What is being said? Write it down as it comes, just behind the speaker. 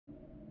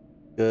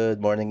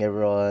Good morning,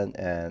 everyone,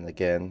 and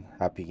again,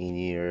 Happy New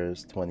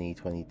Year's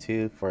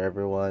 2022 for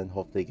everyone.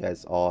 Hopefully, you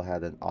guys all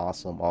had an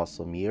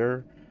awesome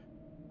year.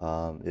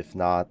 If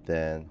not,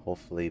 then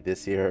hopefully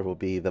this year will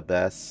be the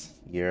best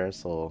year.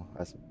 So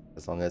as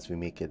long as we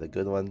make it a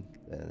good one,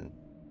 then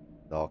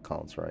it all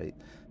counts, right?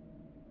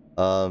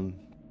 Um,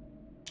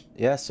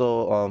 yeah.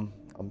 So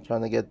I'm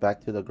trying to get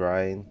back to the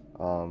grind.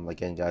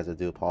 Again, guys, I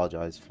do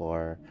apologize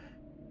for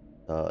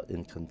the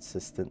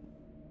inconsistent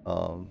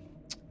um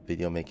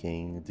video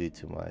making due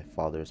to my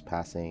father's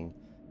passing.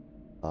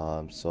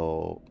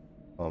 So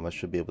I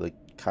should be able to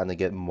kind of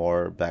get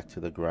more back to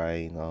the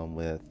grind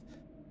with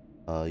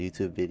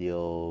YouTube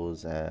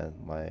videos and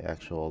my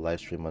actual live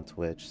stream on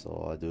Twitch.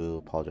 So I do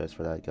apologize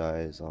for that,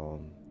 guys.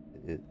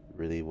 It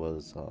really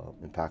was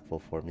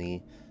impactful for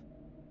me.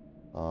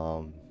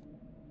 Um,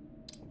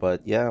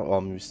 but yeah,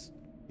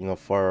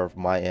 for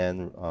my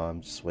end,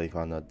 I'm just waiting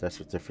on a death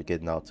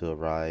certificate now to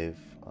arrive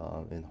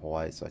in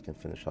Hawaii so I can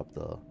finish up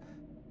the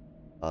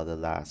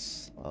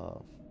last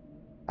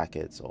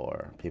packets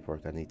or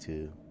paperwork I need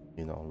to,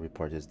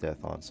 report his death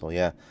on. So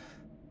yeah,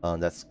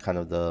 that's kind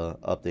of the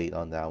update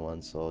on that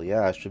one. So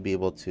yeah, I should be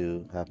able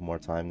to have more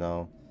time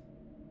now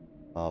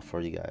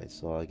for you guys.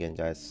 So again,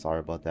 guys, sorry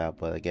about that.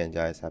 But again,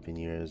 guys, Happy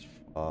New Year's.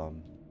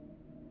 Um,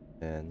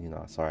 and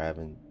sorry I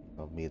haven't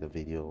made a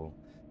video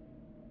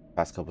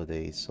past couple of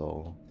days.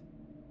 So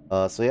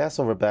yeah,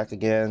 so we're back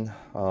again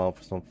for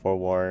some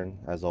Forewarned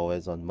as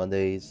always on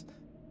Mondays.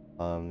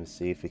 Let's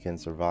see if we can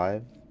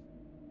survive.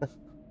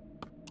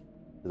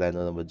 Because I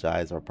know the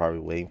Mejais are probably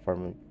waiting for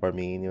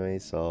me anyway.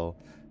 So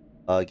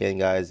again,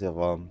 guys, if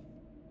you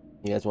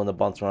guys want to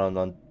bounce around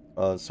on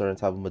a certain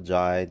type of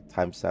Mejai,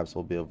 timestamps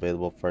will be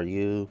available for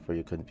you for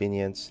your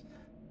convenience,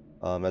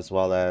 as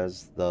well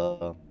as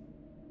the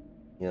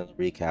the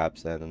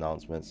recaps and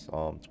announcements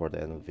toward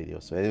the end of the video.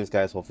 So anyways,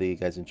 guys, hopefully you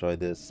guys enjoyed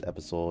this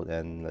episode,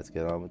 and let's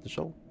get on with the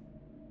show.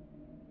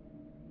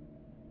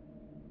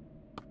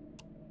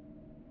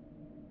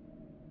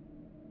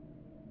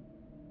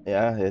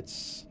 Yeah,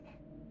 it's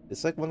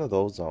like one of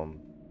those I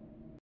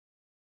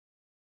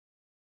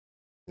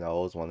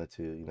always wanted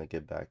to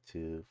get back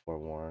to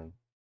Forewarned.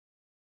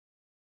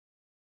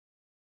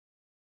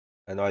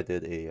 I know I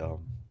did a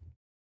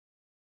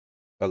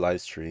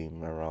live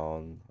stream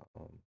around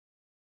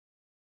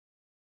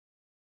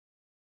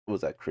what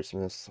was that,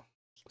 Christmas?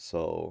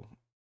 So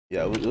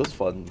yeah, it was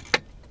fun,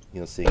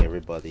 seeing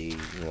everybody,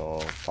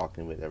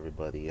 talking with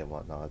everybody and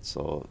whatnot.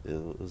 So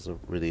it was a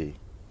really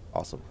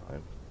awesome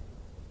time.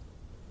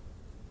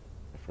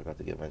 I forgot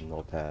to get my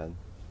notepad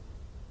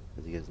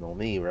because you guys know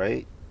me,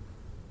 right?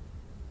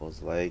 I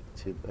was like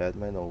to add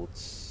my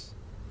notes.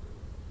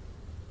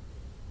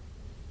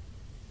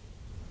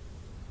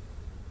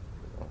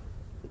 Oh,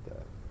 did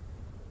that.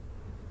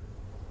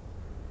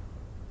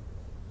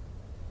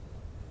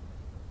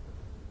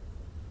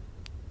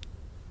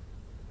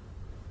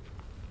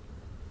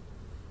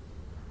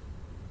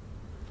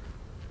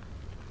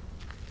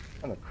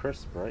 Kind of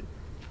crisp, right?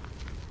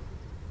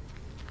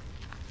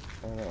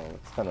 I don't know.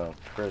 It's kind of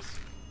crisp,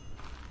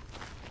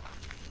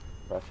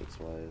 graphics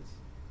wise.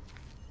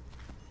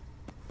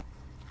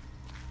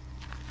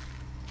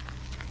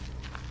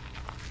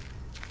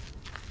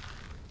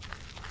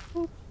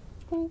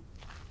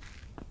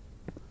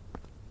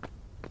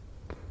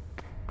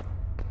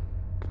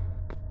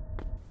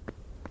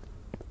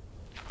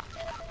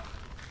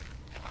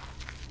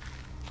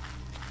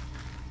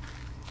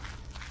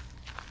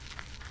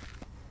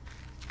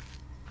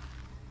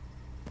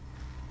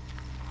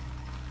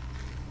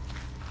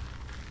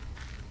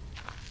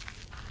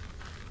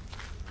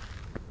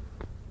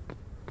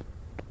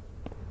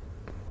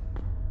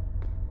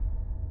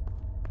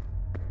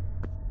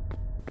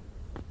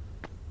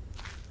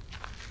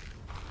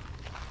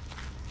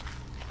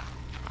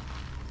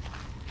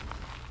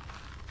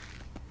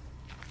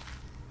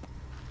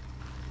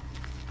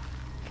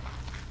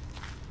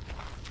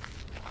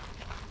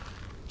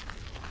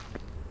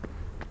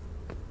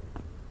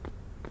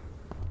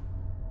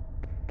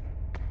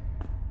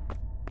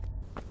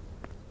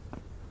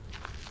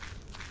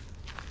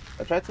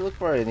 I tried to look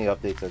for any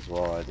updates as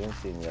well. I didn't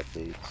see any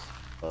updates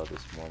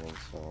this morning,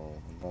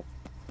 so I'm not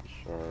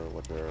sure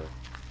whether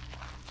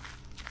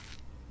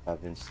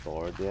have been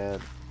stored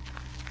yet.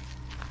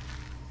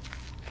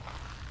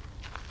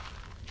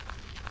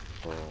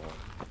 So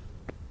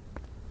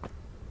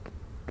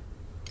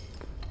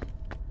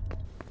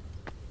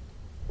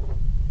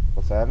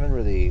plus I haven't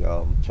really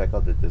checked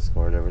out the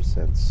Discord ever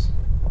since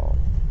um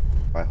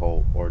my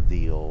whole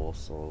ordeal.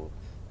 So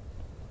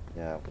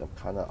yeah, I'm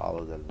kind of out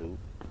of the loop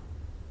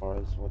as far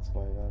as what's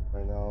going on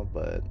right now,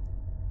 but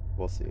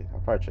we'll see. I'll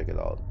probably check it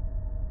out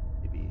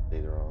maybe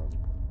later on.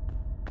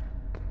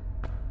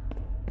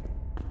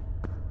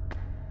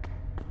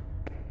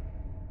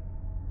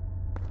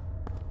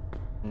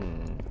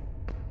 Hmm.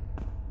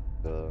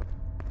 The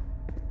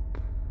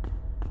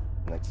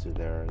next to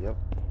there, yep.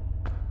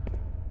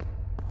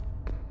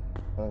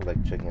 Kind of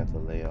like checking out the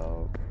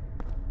layout.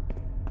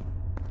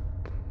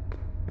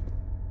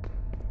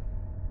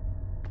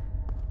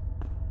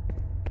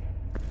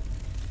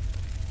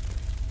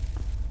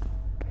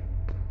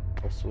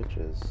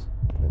 switches.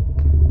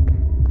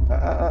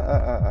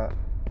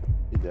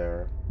 You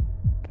there.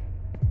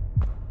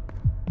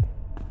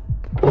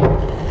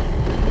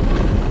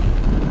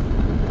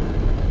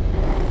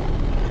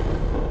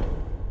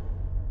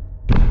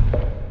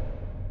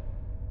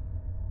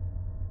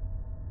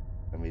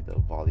 I made the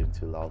volume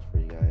too loud for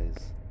you guys.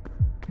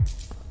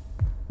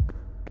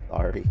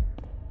 Sorry.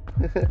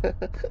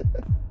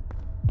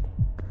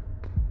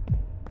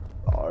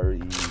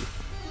 Sorry.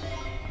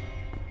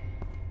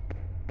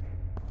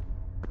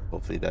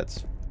 Hopefully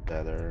that's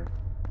better.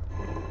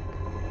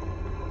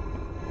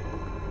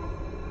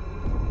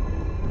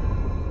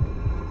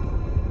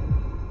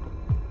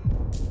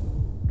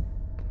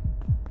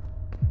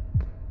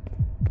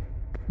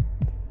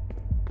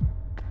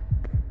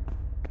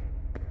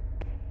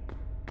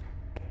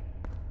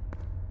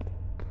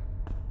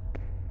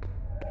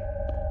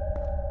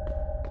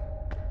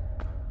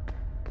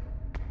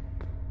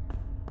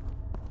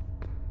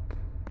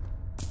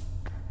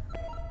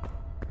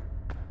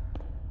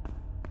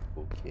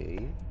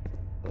 Okay.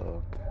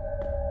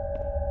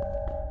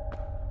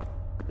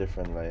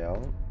 Different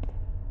layout.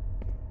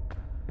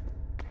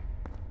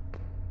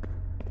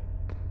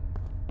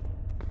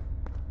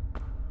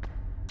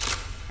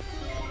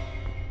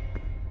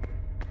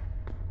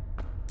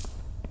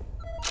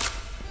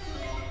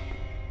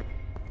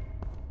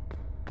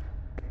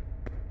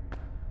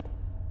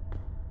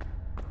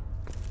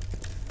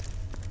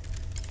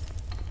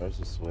 There's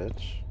a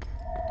switch.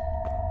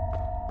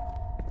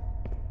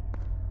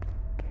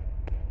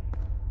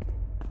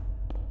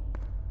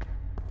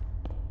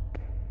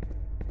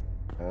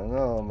 I don't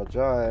know,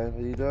 Mejai,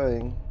 what are you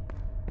doing?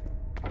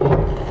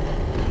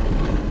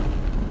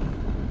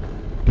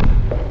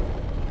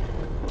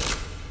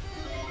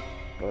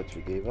 What,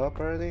 you gave up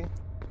already?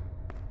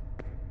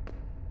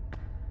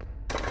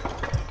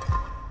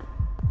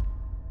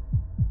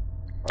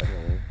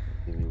 Finally,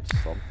 give you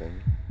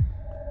something.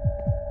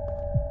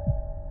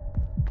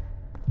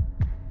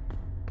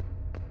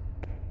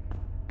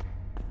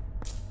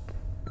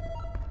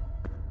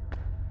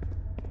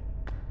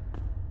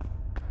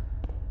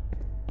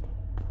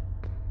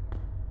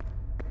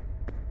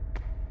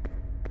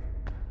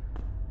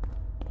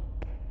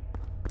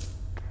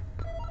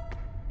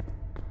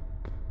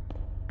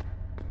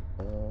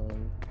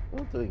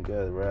 We're doing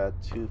good. We're at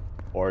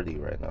 240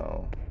 right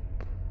now.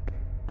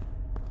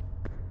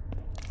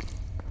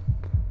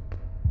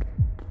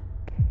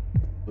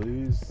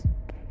 Please.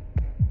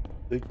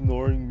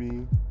 Ignoring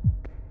me.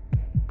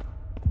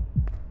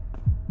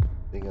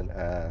 Being an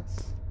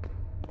ass.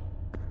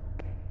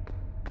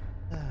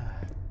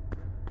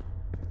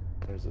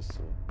 There's a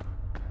sword.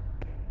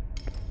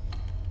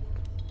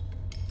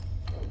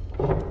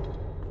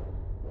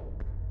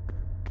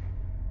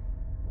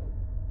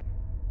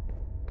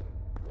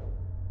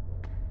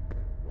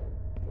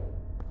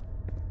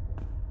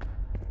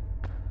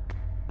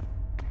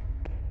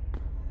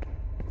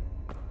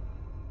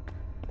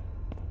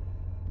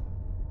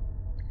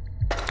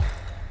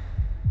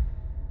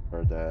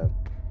 Heard that.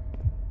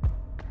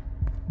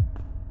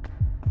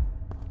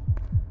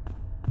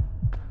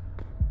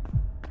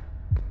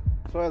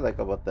 That's what I like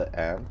about the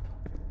amp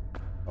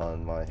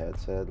on my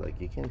headset. Like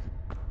you can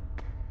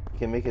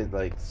make it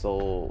like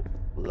so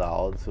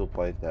loud to a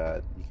point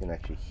that you can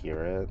actually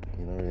hear it.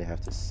 You don't really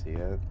have to see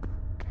it.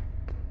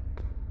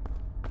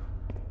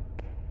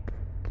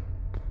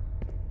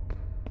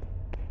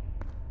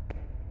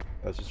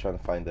 I was just trying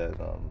to find that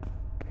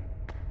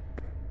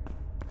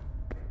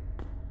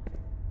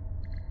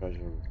treasure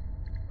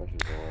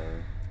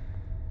door.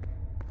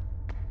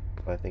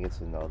 But I think it's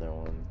another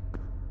one.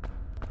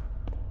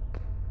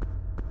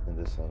 And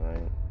this one,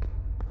 right?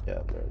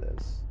 Yeah, there it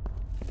is.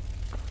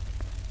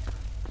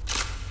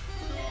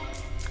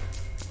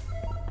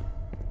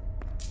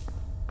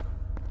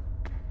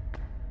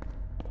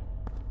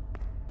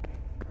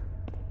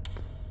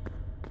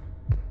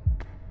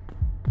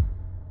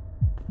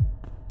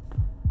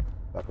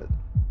 Stop it.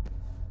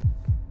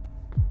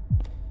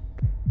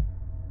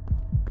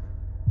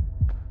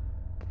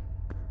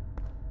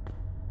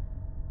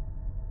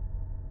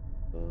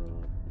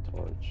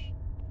 Torch.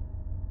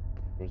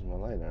 Where's my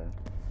lighter?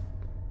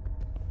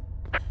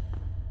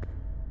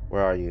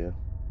 Where are you?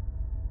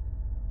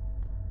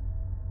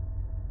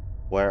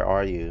 Where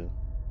are you?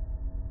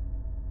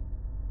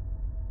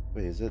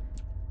 Wait, is it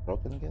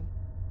broken again?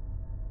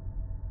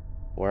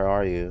 Where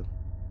are you?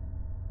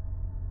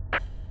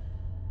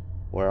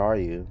 Where are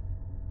you?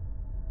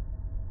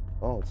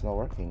 Oh, it's not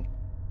working.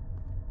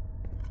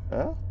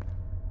 Huh?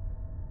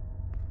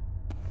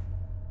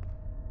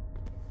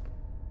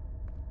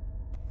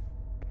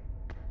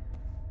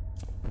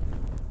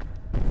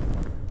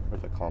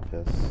 Where's the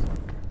compass?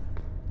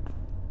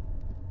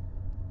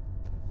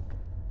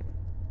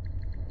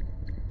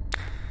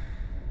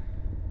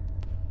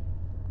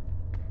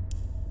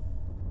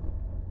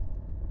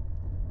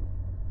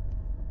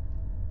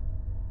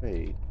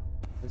 Wait,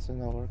 is it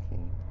not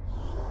working?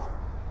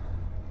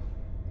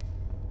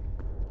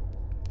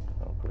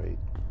 Oh, great.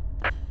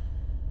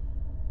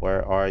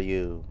 Where are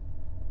you?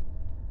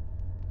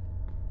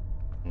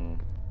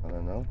 I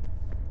don't know.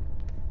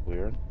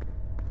 Weird.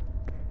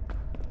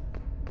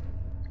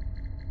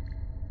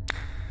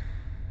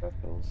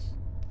 Rathos.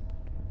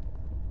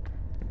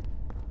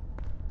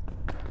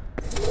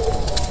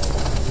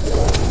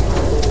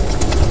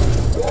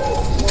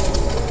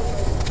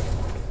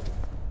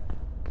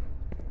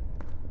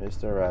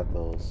 Mr.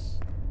 Rathos.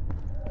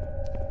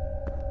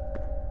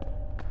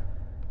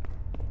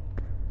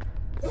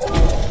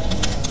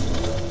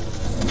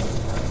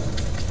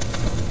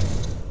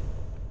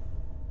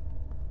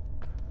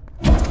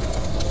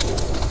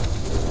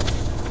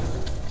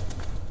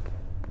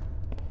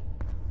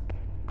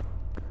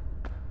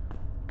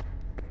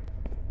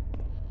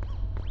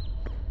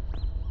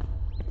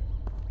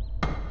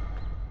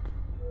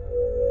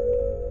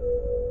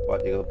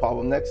 What, you gonna pop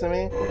him next to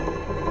me?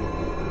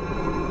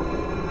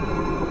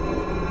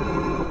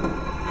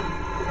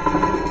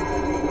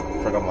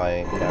 Forgot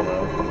my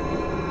camera.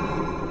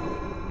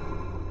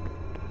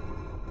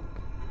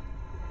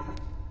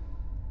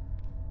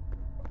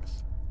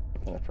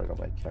 I forgot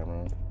my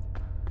camera.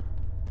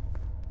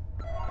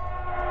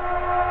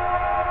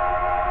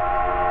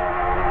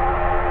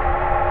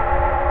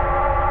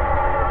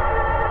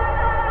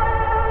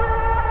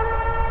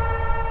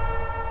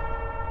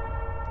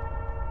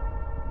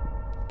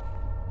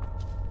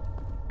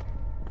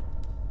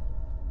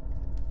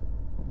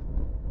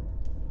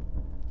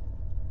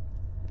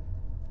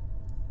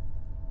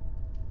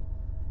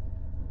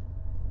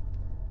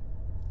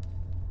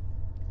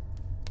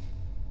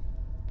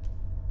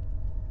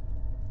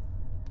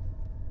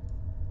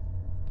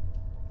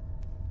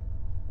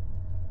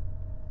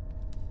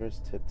 Where's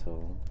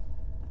Tiptoe?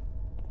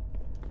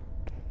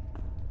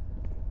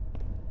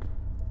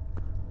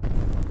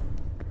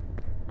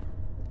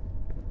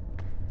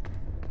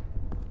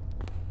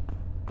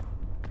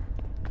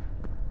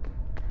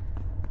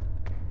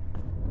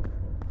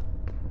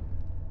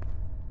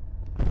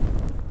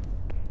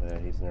 Yeah,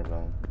 he's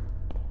nearby.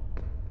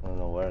 I don't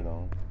know where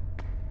though.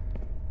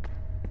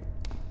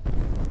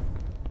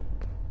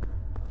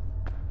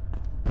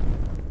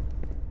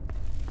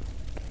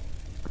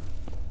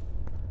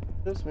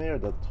 Just me or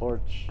the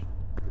torch?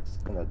 It's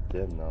kind of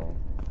dim now.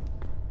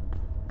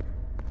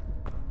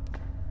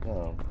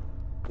 No,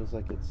 feels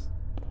like it's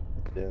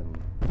dim.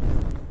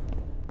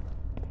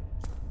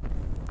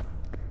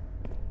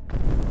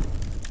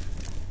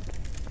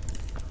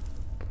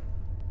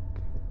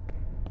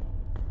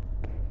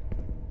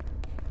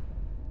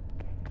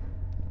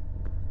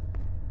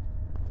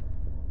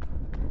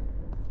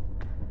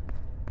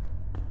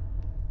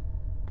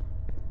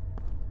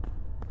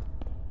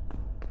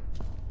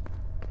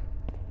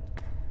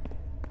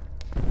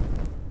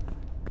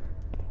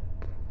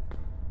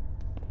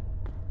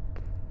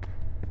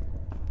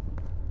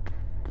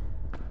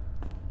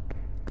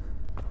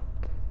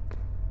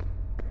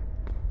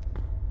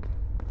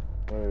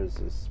 Where is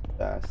this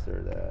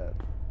bastard at?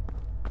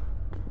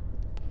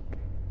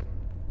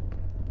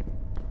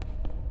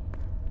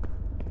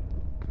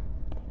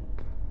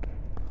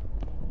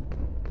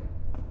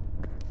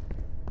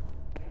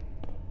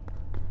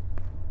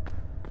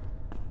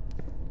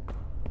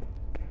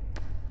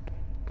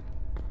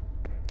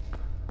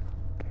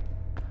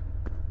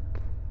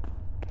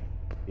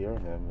 Hear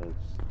him,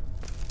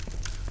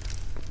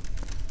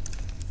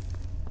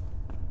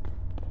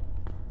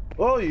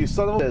 oh, you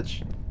son of a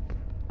bitch!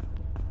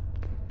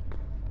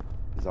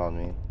 He's on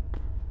me.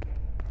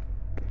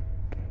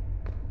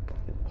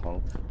 Fucking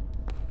punk.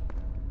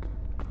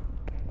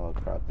 Oh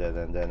crap, dead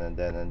and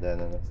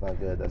that's not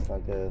good, that's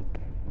not good.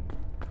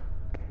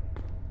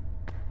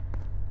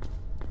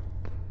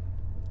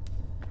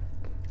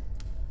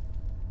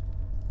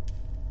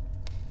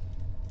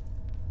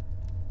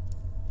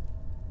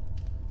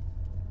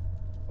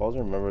 Always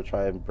remember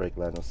try and break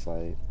line of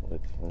sight when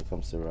it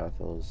comes to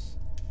Rathos.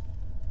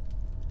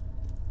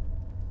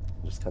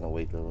 Just kind of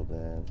wait a little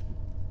bit.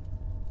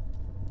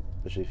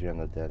 Especially if you're on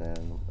the dead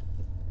end.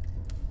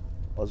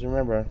 Always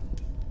remember,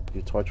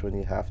 you torch when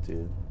you have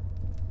to.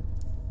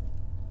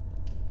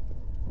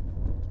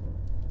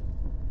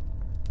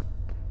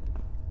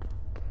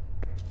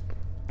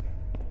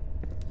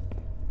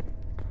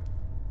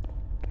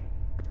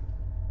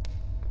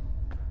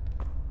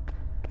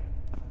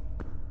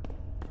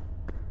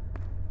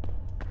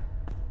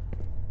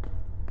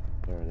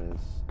 There it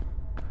is.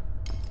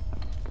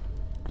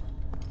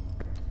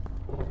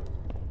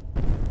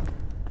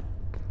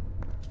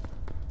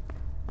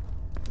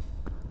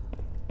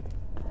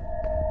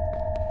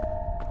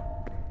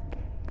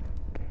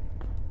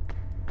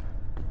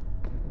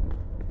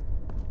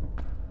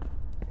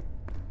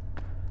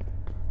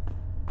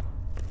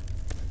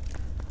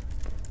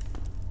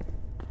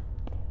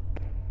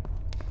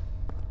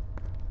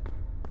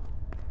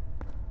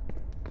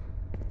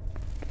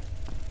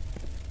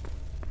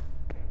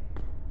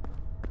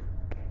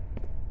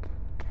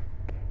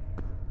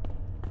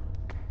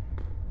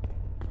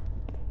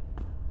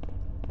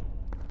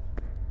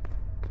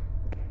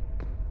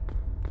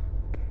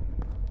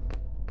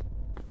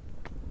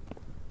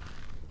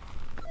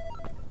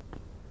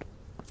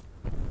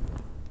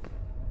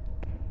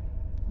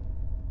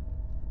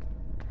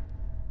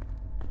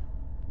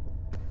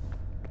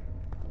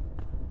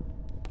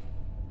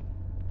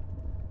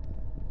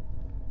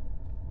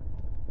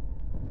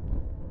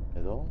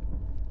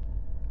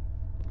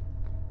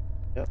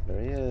 Yep,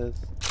 there he is.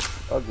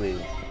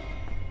 Ugly.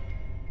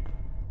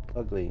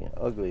 Ugly,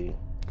 ugly.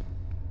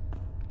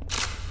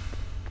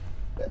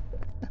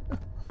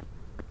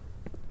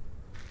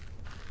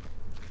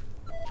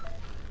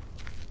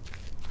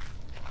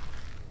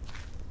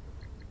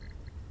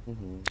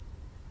 Mm-hmm.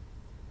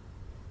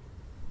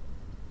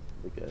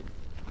 Pretty good.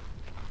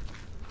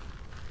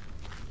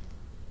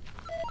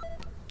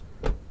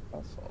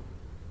 Awesome.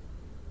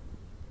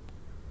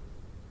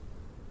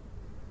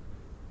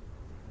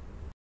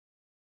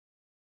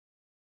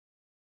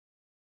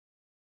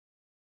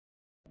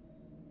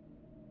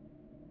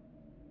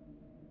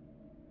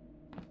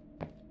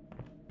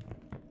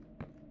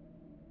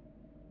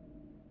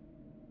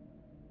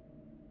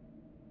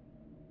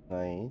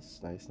 Nice,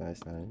 nice,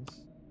 nice,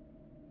 nice.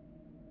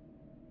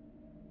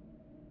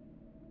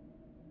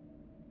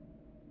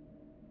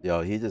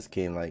 Yo, he just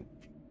came like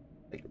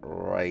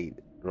right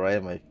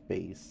in my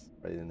face,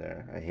 right in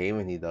there. I hate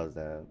when he does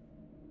that.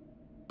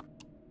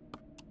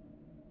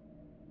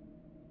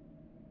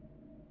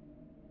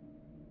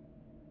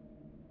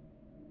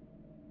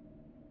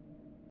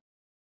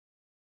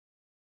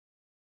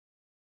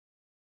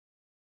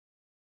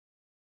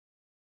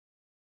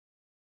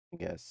 I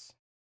guess.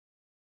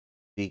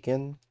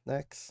 Deacon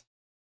next.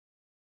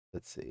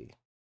 Let's see.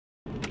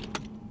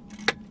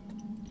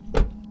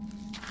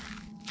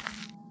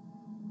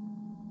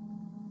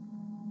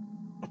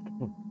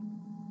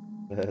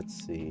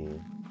 Let's see.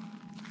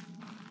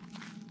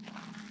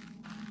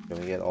 Can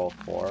we get all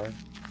four?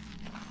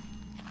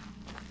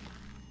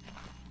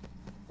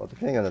 Well,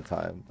 depending on the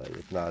time, but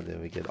if not,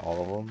 then we get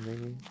all of them,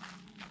 maybe?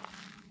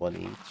 One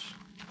each.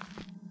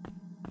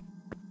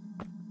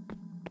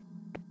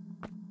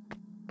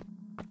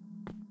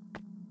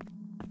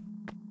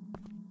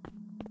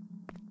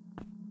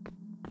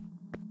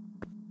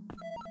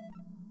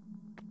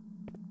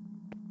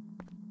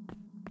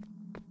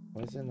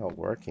 Why is it not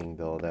working,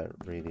 though, that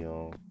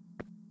radio?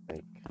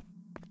 Like,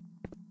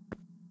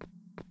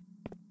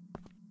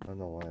 I don't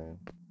know why.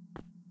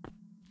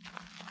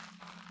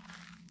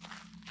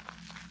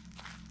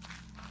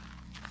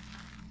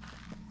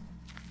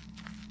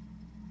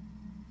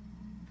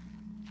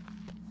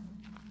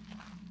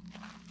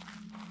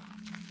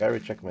 Gotta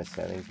recheck my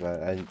settings,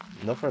 but I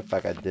know for a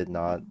fact I did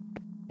not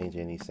change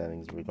any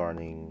settings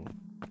regarding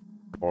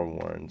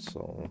Forewarned,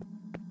 so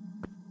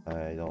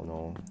I don't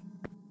know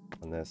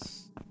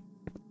unless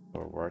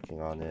we're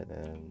working on it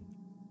and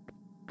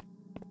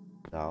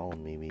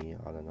down, maybe.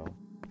 I don't know.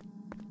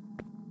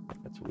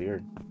 That's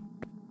weird.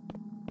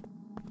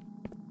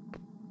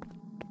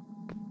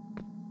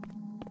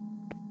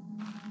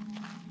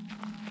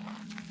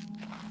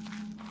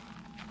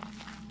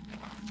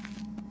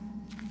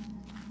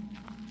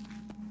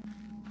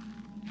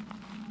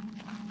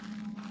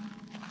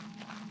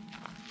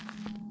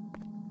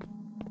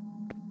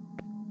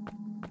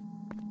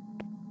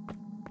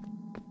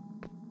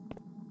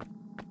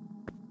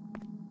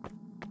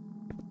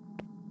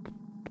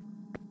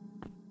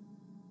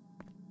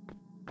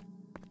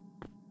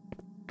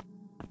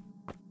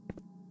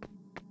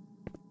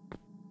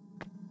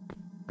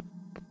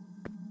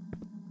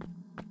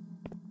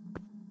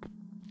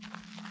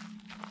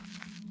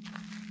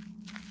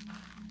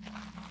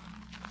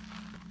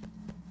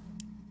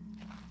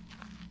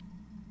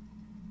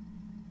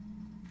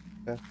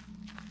 Okay.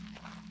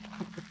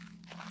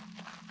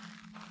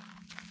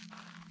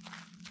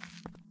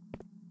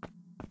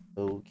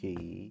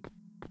 Okay.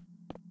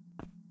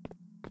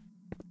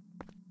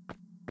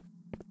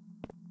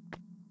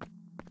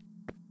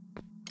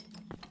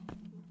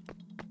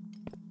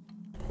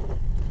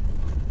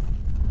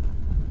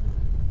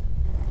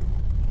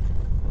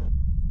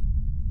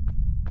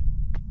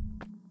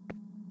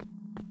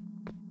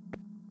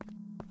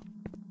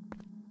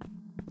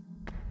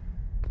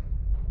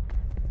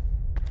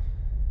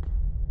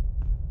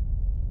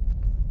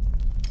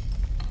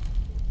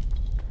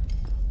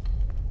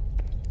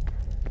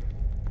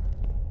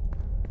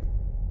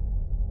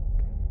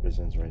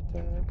 Prison's right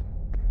there.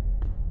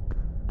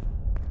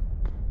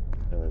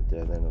 Got a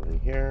dead end over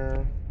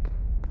here.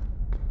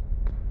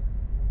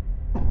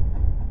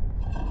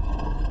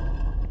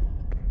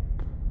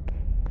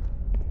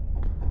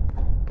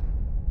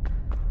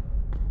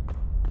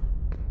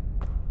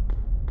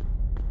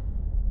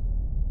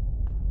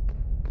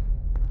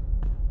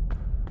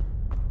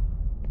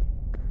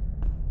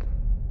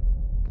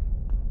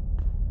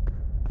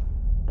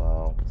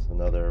 Wow, it's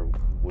another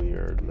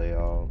weird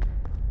layout.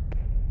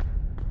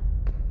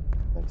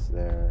 Next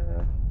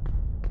there.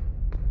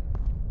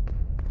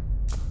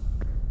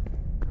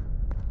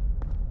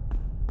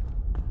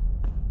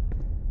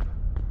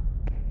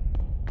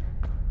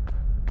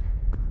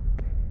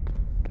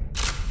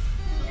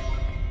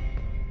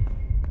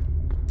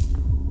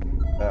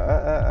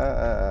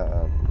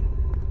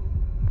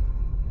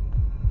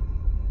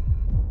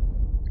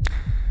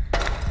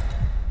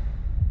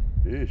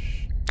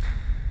 Eesh.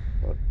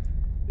 What?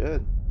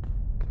 Good.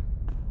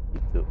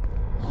 Keep doing.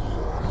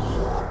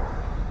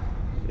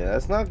 Yeah,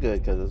 that's not good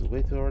because it's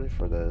way too early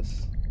for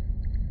this.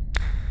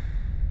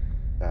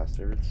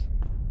 Bastards.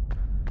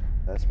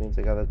 That means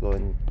I gotta go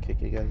and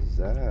kick you guys'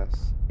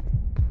 ass.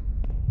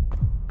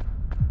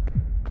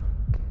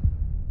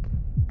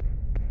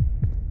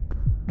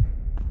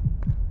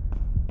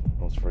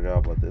 Almost forgot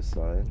about this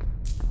side.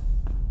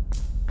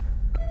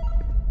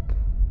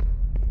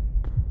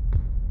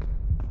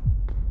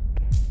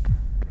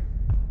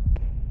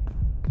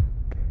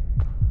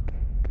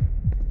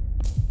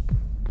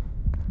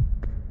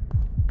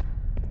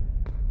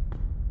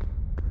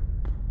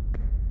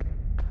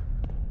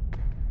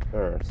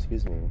 Sure,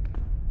 excuse me.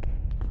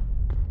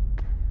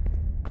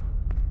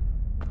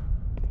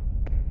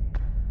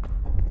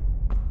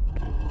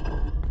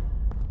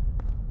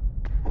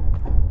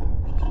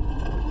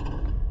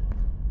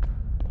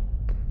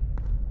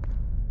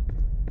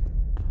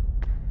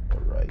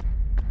 Alright.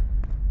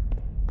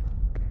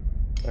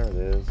 There it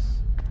is.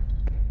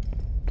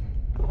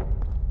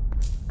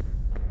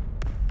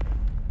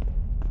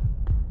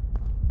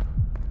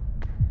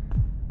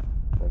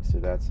 Let's see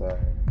that side.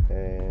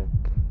 Okay.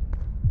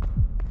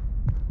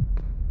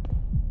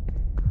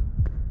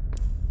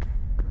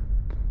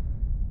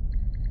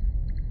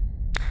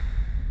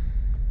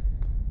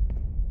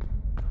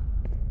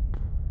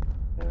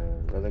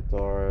 Relic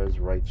doors,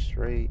 right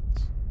straight.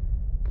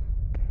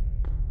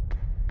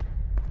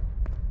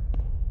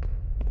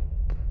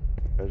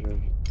 Treasure.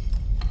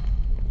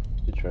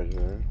 The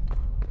treasure.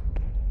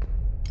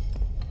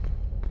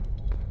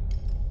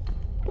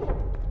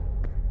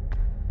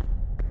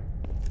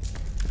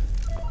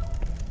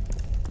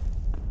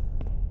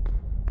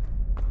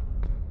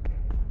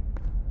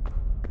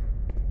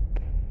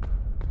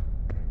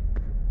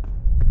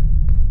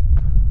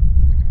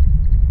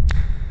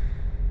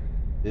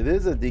 It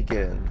is a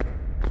Dekan.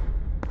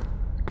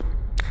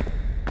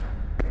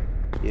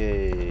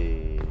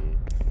 Yay.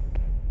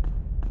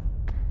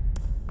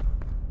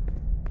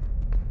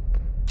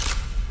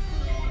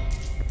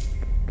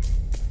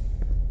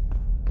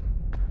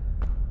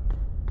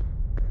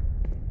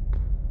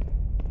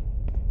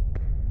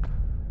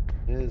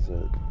 Is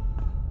it?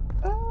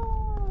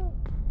 Ah.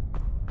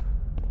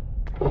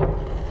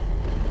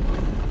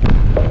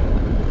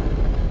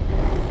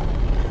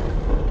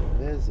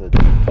 There's a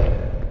Dekan.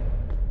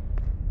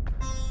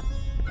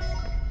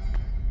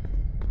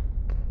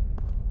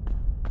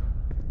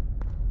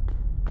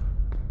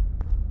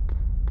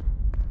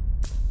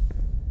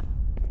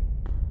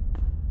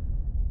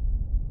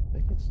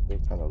 Still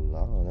kind of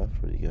loud enough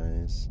for you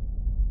guys.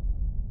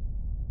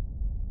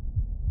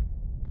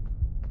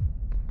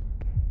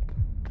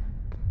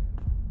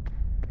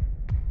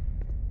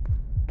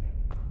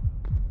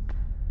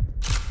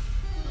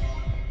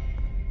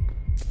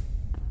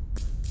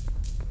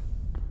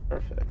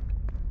 Perfect.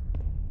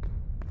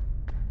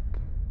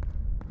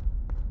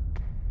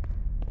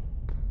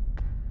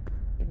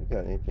 I think we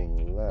got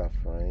anything left,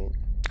 right?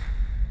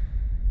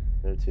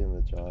 There are two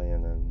Mejai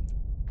and then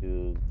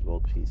 2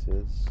 gold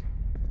pieces.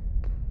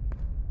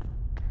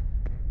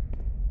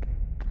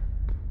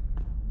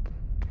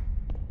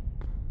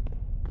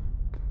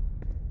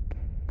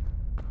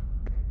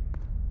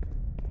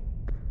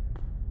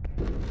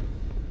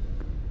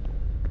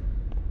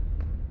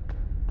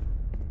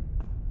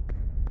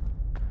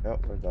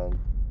 Yep, we're done.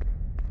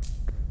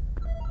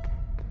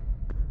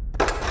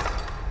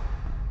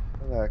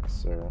 Relax,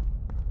 sir.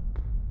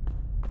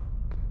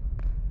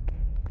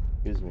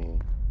 Excuse me.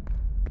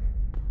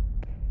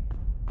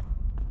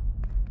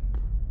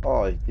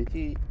 Oh, did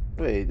he...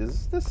 Wait, is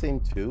this the same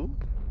two?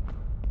 I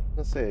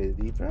was gonna say,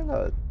 he better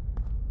not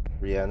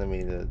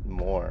reanimate it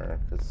more,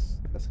 because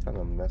that's kind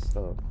of messed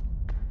up.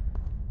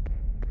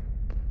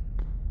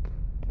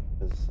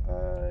 Because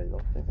I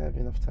don't think I have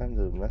enough time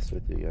to mess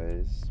with you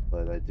guys,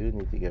 but I do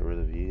need to get rid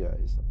of you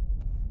guys.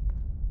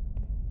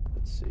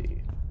 Let's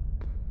see.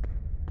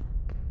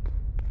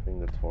 Bring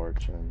the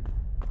torch in.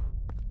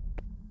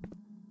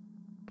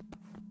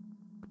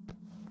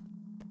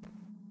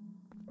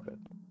 Okay.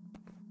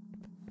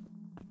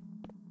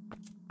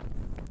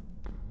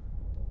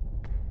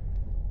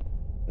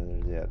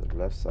 Yeah, the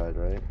left side,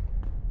 right?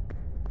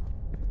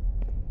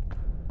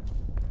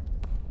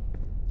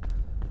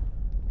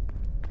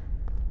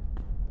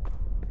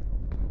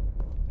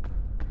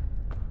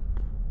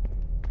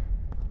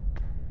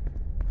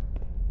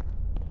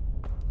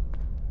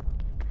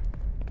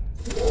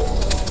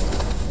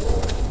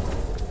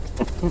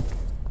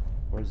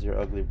 Where's your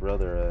ugly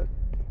brother at?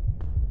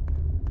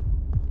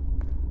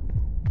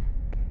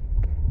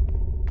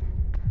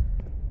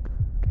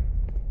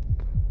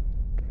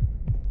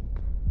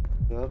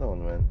 The other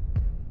one went.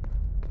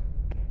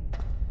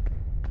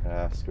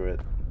 Ah, screw it.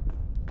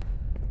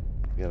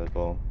 We gotta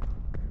go.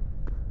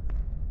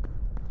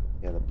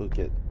 We gotta book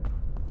it.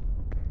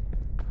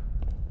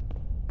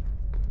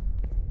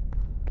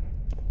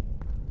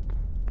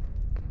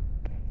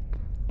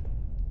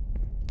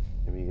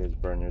 Maybe you guys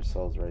burn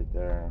yourselves right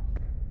there.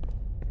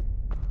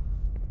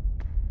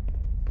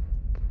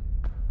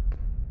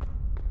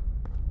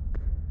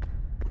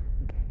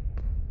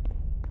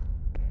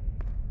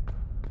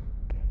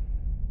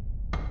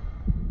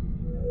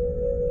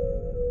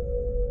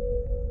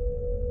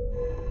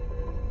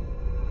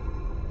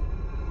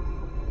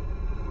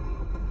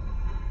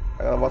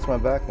 watch my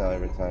back now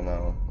every time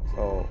now.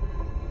 So.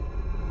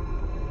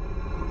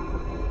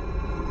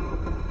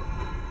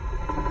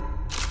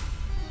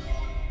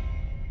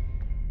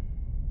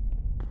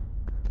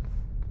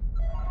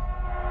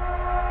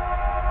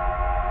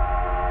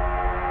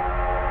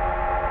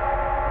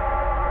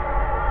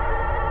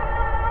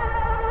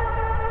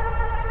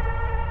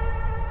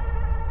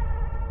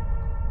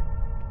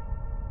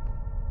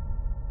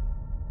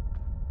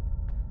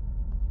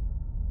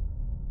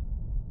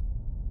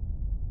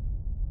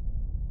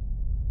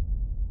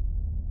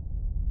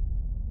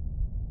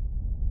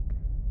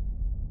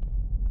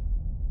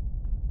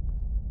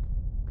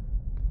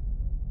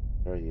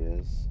 There he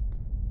is.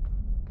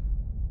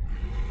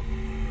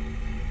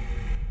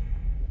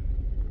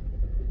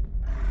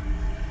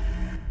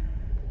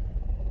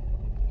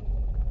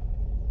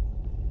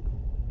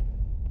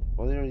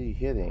 What are you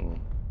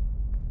hitting?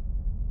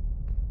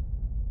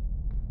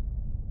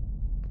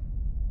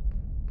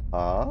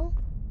 Huh?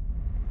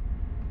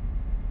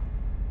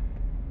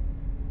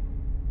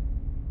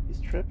 He's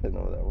tripping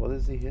over there. What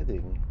is he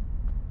hitting?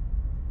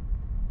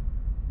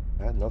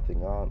 I had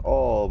nothing on.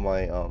 Oh,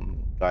 my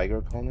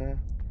Geiger counter.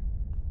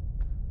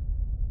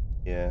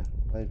 Yeah,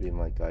 it might be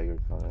my Geiger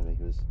counter that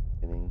he was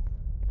hitting.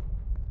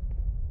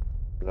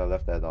 Cause I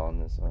left that on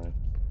this time.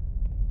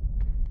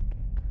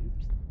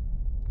 Oops.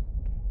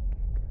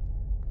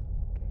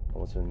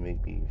 Almost gonna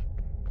make me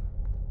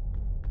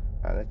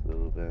panic a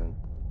little bit.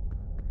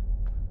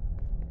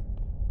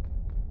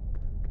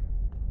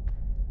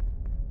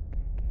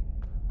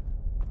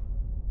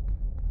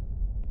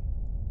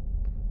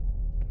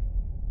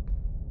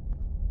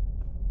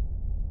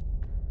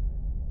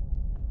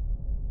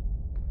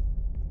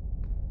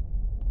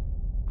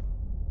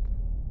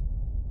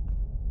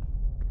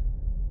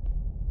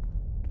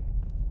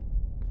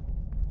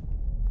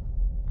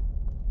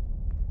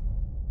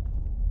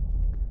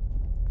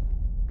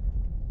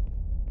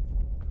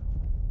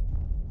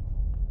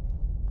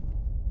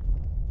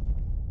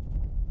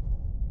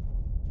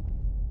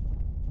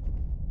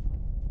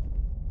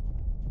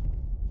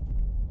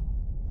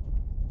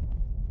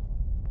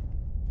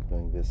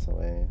 Going this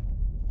way.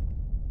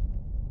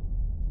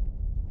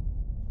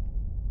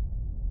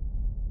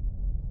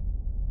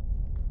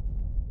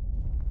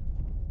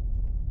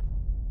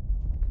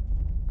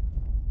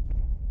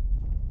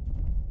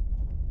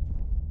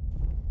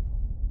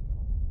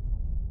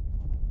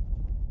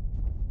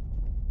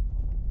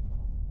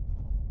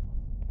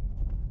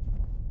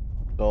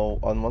 So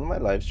on one of my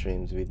live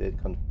streams, we did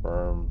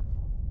confirm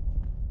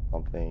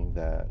something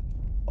that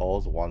I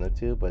always wanted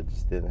to, but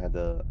just didn't have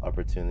the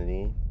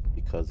opportunity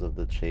because of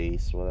the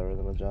chase, whatever,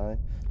 the Mejai.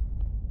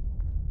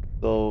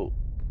 So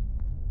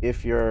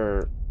if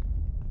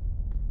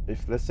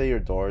let's say your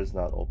door is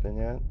not open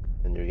yet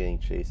and you're getting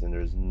chased and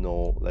there's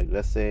no, like,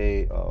 let's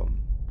say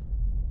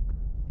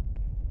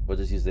we'll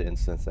just use the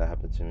instance that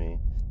happened to me.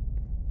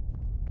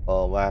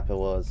 What happened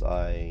was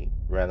I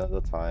ran out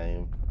of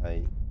time.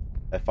 I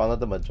found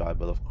out the Mejai,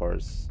 but of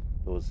course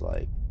it was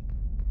like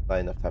not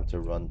enough time to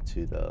run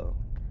to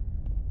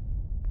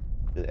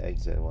the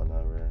exit and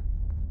whatever.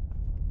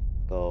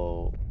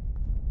 So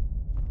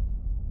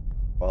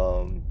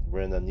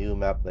we're in a new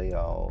map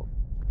layout,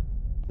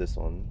 this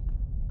one,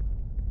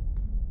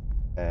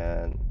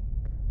 and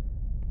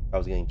I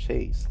was getting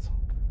chased.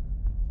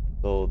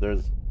 So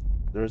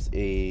there's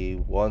a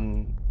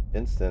one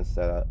instance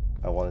that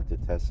I wanted to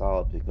test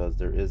out because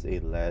there is a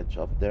ledge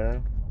up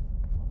there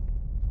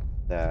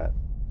that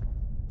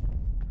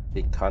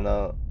it kind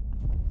of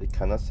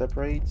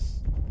separates.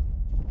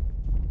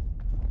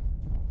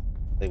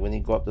 Like when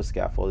you go up the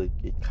scaffold,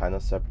 it kind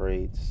of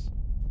separates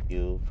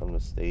you from the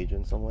stage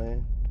in some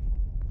way.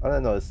 I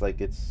don't know. It's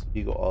like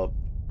you go up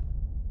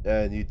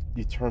and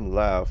you turn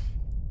left,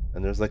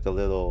 and there's like a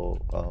little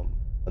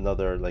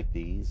another like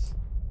these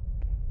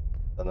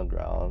on the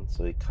ground,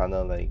 so it kind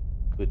of like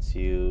puts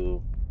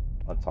you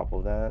on top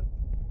of that.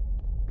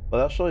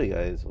 But I'll show you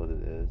guys what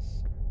it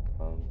is.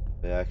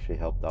 It actually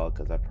helped out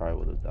because I probably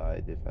would have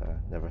died if I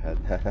never had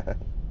that.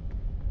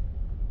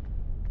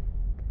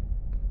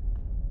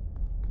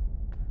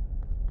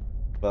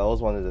 But I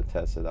always wanted to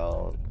test it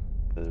out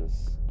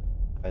because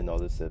I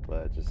noticed it,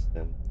 but I just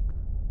didn't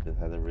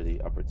have a really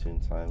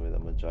opportune time with a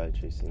Mejai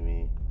chasing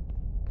me.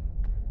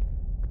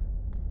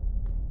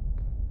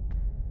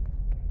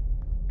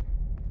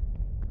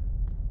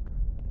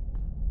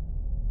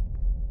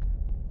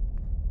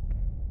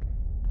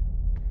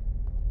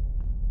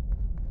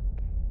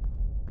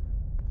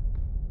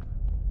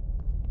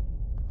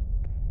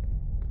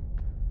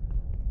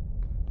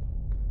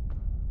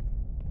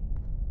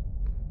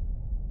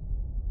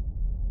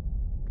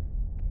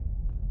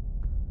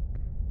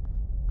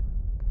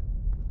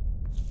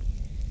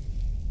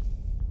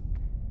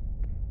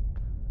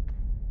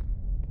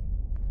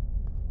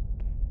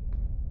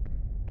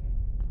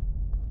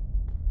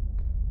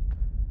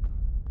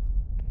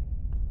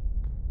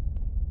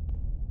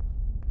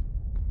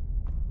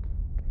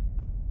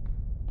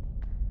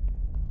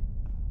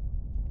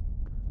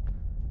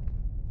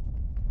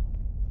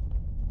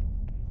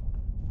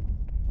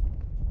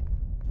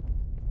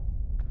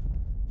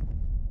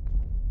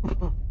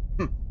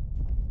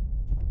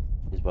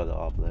 by the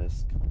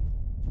obelisk.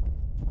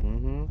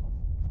 Mm-hmm.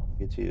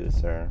 Good to you,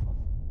 sir.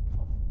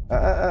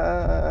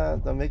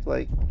 Don't make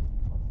like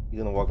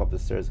you're gonna walk up the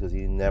stairs, because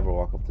you never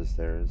walk up the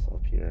stairs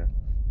up here.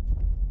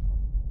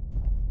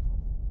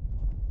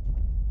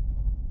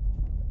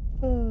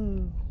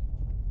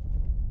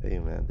 Hey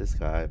man, this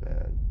guy,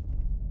 man.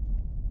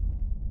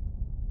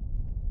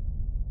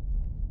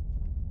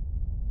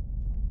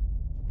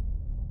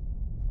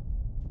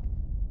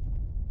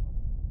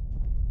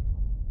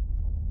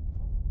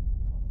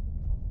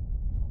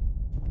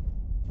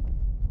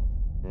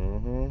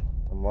 Mm-hmm.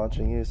 I'm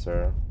watching you,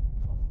 sir.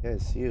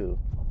 Yes, you.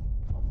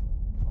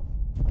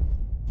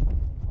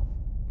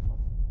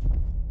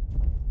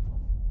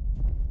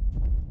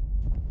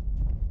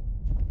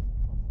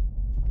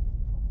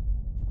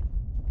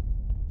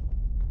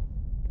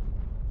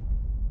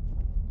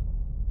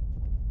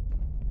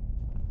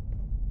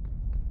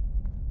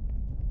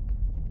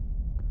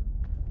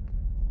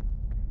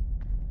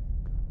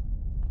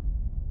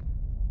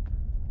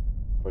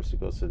 Of course, it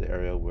goes to the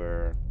area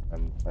where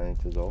I'm planning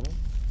to go.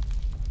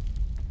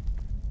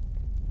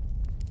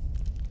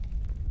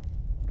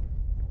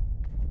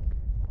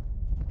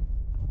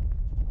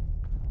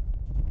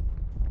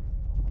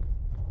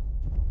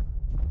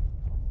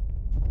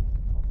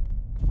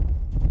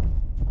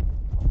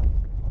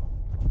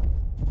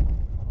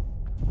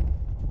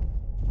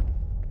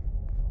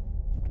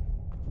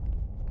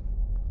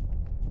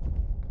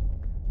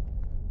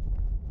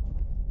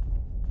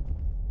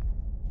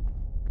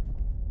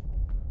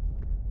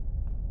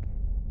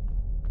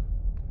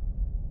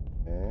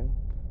 Okay.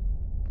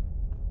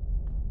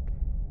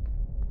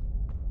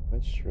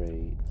 Went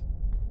straight.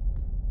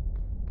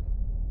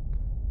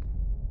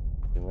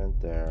 We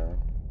went there.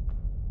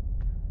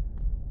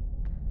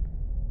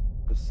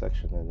 This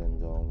section I didn't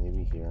go.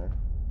 Maybe here.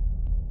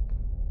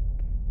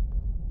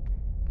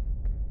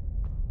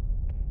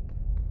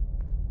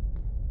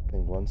 I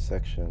think one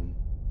section.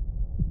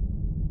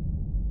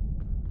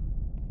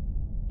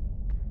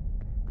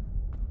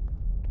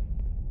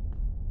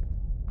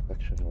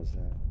 Section was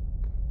that?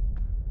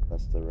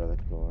 That's the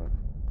relic door.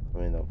 I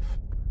mean, no,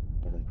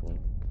 relic room.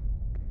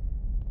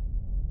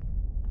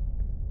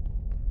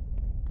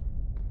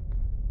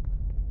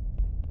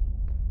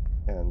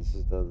 And this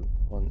is the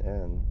one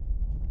end.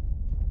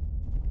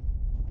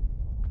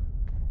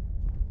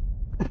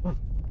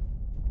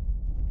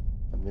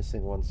 I'm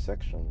missing one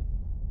section.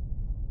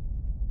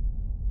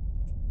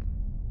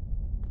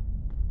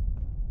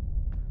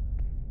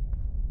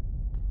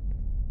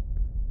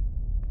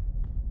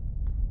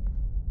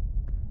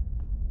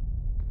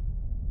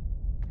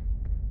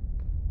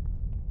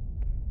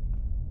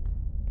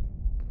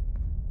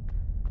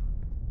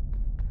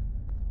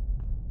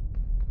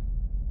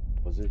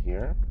 Was it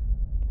here?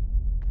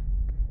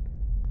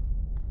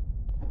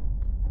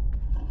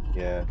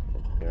 Yeah,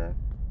 it's here.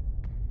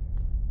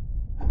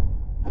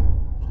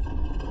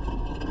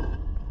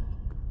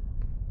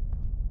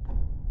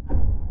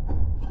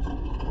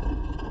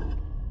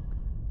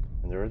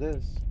 And there it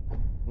is.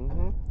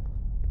 Mm-hmm.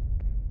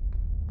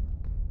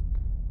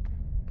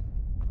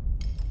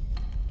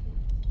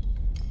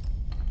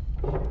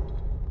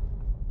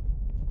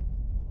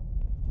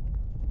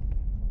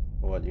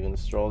 What, you gonna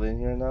stroll in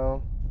here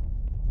now?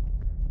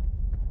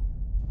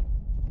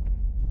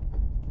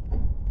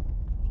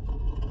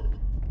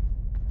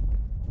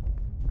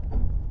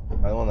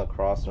 I don't want to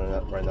cross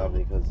right now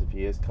because if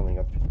he is coming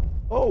up...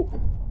 Oh!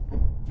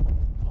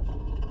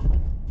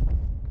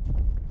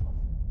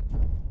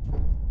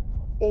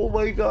 Oh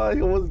my god,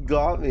 he almost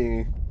got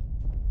me.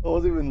 I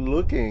wasn't even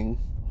looking.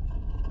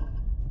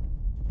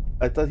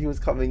 I thought he was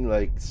coming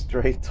like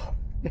straight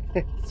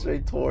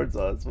towards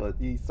us, but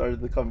he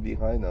started to come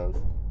behind us.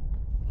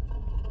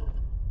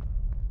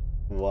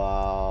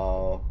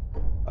 Wow.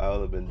 I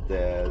would have been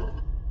dead.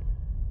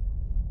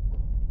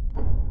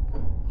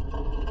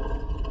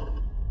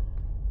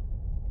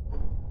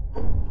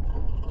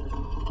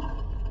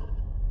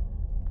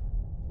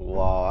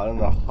 Wow, I don't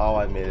know how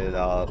I made it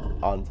out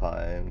on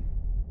time.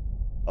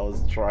 I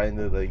was trying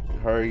to like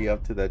hurry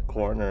up to that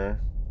corner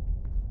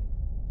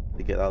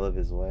to get out of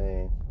his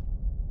way.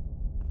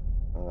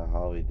 I don't know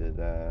how we did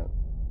that.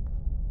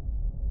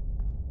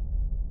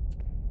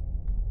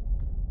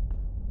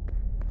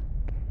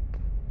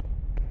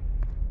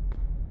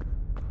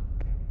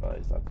 Oh,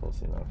 he's not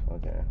close enough.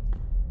 Okay.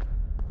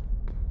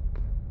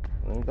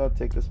 Let me go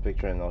take this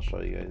picture and I'll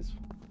show you guys.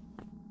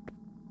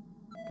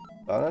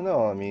 I don't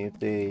know, I mean, if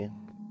they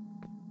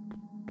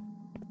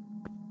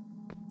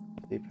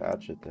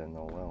patch it, then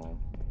oh well.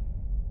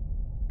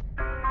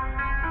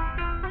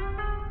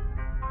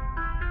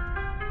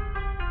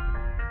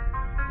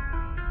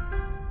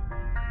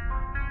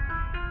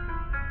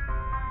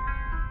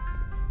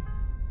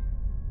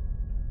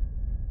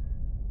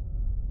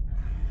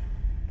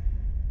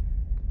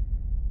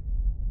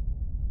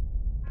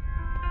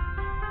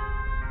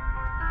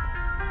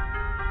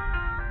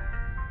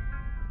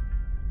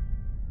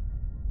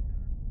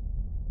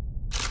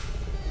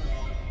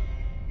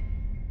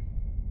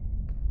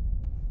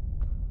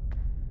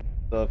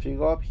 So if you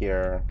go up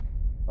here,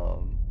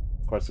 of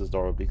course this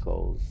door will be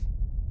closed.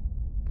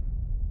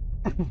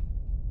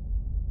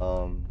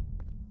 Um,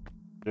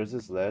 there's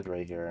this ledge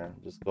right here.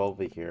 Just go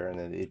over here, and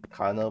then it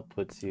kind of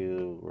puts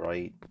you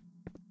right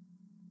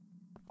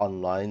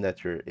on line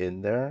that you're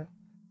in there,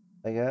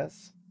 I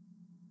guess.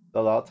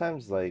 A lot of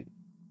times, like,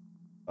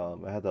 I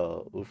had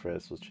a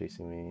Ufris was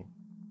chasing me,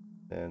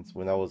 and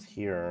when I was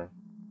here,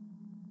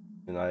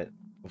 and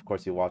of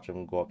course, you watch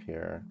him go up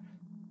here.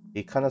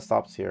 He kind of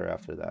stops here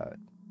after that.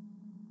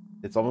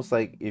 It's almost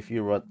like if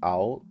you run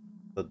out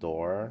the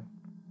door,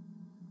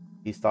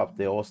 he stopped.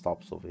 They all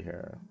stops over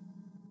here.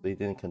 So he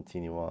didn't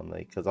continue on,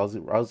 like, because I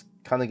was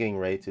kind of getting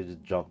ready to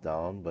just jump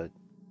down, but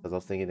because I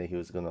was thinking that he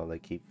was gonna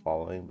like keep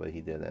following, but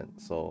he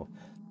didn't. So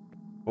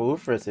for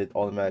Ufris, it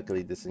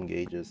automatically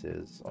disengages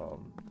his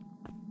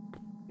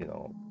you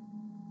know,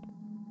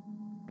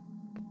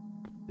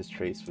 his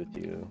trace with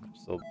you.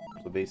 So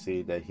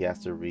basically that he has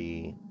to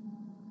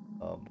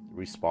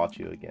respot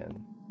you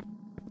again.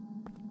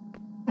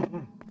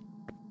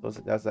 So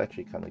that's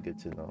actually kind of good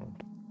to know.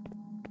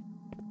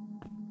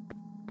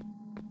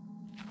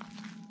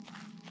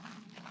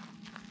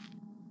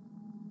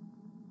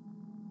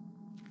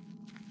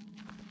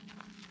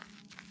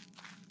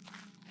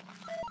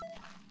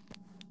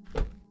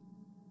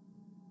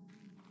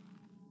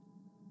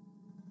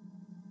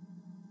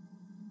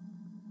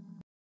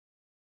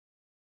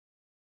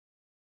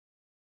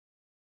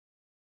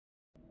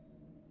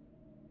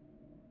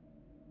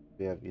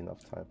 We have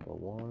enough time for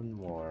one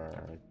more.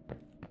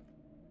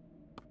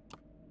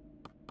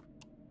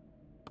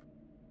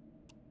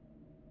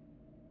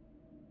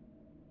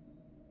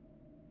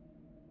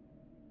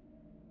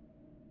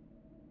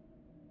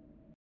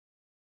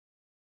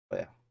 But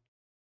yeah,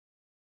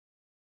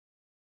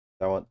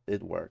 that one,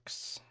 it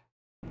works.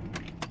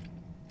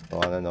 So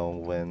I don't know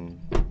when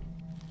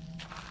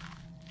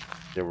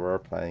they were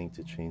planning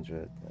to change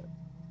it.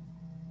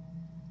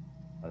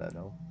 I don't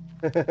know.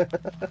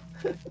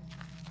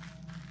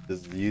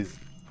 Just use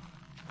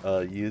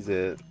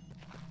it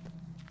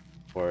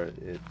for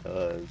it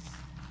does.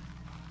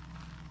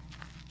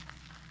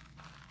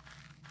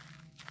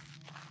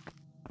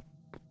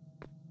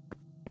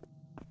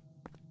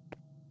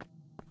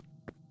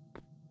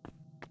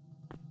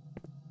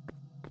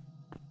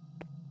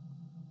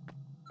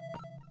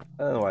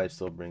 I don't know why I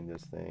still bring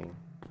this thing.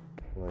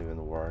 It won't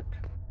even work.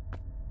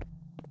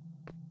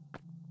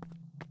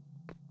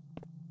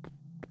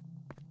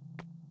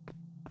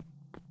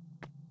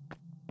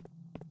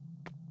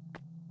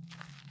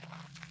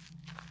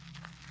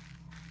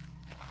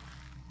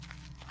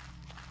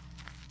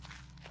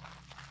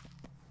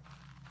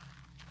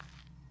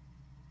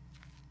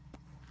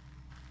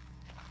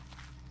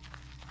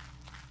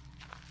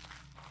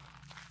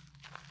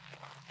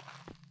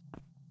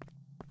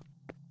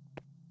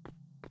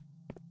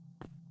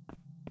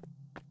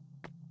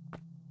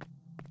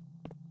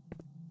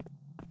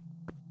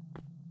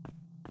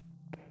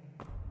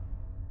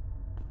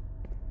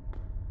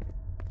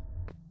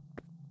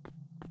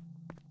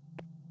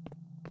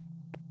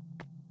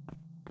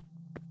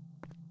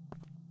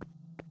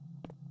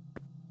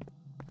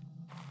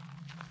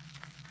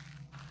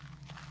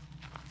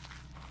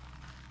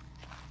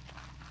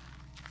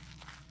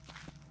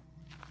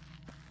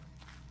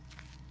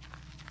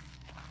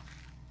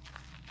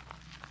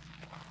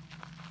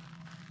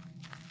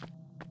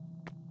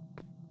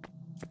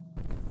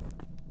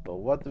 So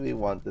what do we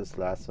want this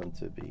last one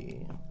to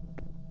be?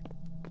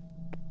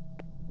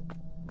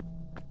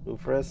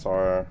 Ufris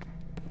or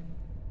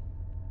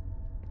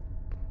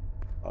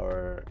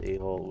our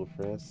a-hole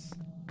Ufris?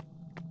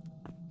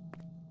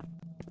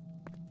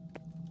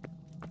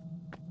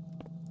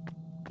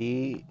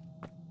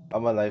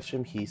 On my live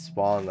stream, he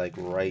spawned like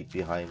right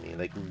behind me,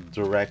 like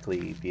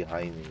directly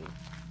behind me.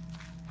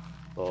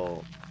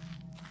 So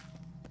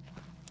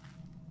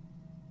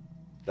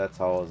that's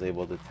how I was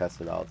able to test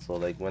it out. So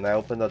like when I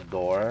opened the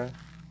door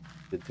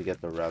to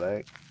get the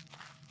relic,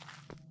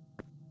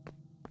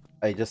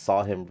 I just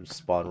saw him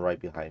spawn right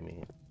behind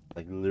me,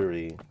 like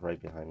literally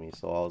right behind me.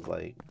 So I was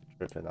like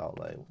tripping out,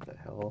 like what the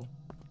hell?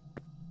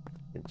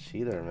 Fucking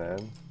cheater,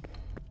 man.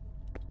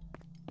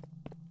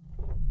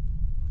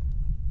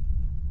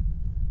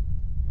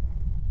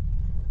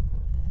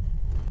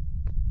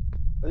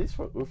 At least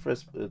for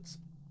Ufris, it's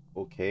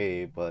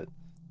okay, but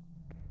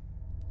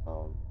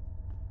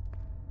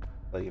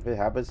like if it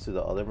happens to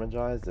the other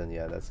Mejais, then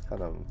yeah, that's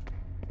kind of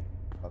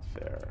not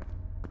fair.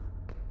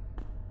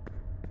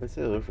 If it's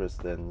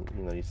Ufris, then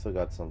you know you still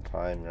got some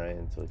time, right,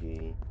 until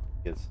he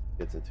gets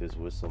into his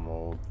whistle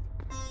mode.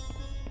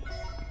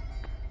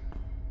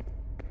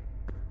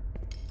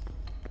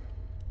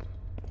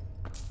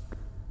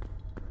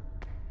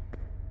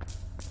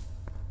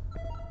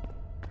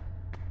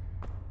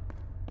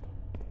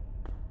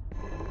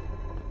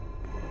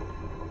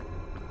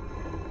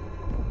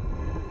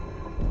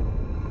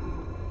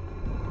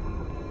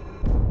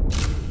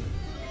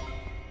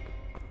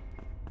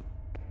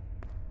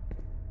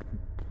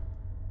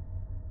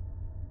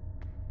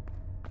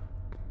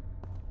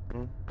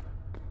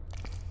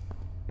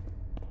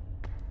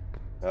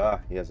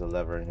 Ah, he has a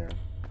lever in here.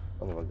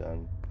 Son of a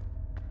gun.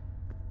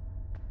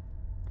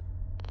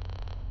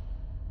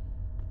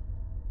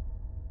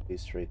 Be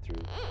straight through.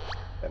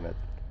 Damn it.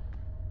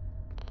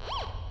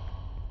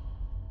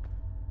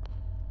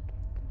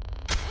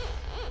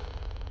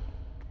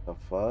 The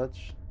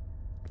fudge?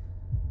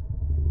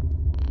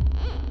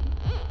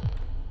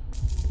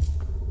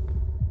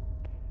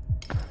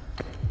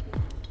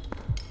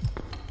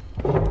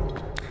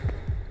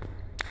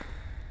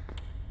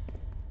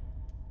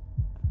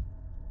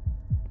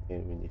 Okay,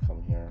 we need to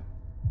come here.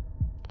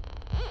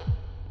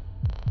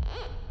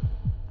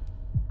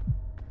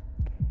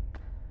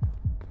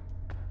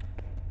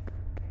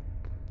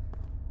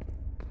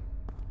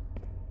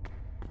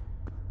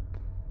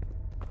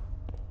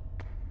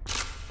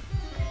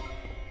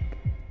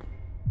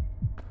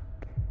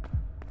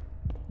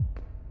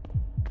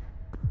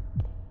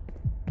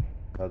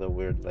 Another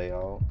weird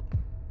layout.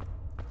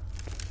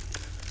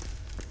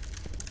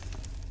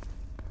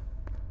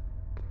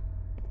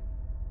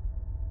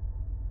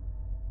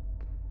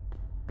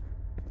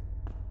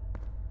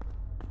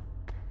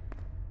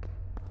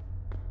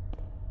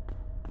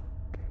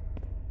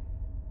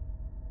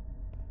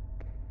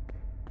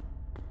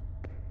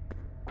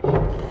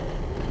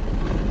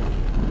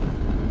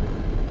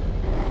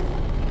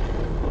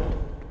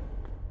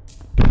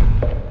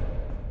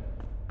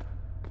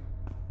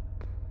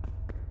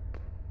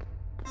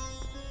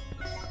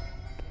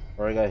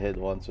 I got hit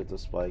once with the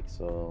spike,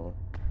 so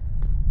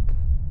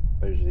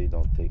I usually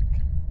don't take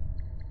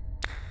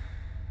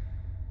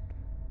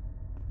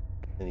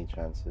any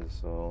chances,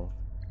 so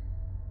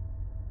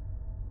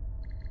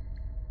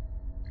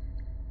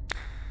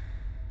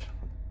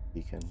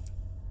you can.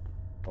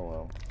 Oh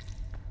well.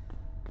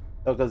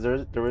 No, because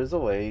there is a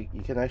way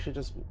you can actually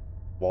just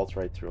waltz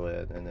right through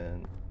it and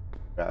then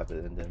grab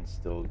it and then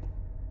still,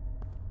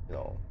 you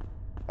know,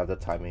 have the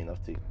timing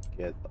enough to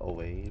get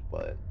away,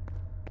 but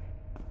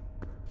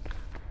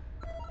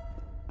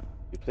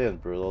you play on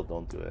brutal,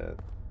 don't do it.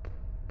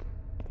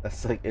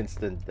 That's like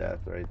instant death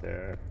right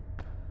there.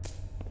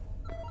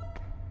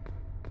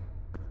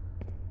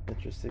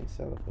 Interesting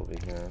setup over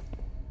here.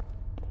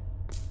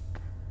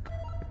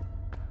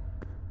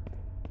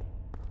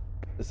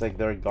 It's like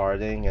they're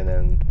guarding and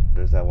then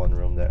there's that one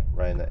room that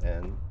right in the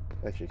end.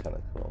 Actually kind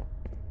of cool.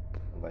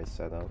 A nice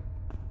setup.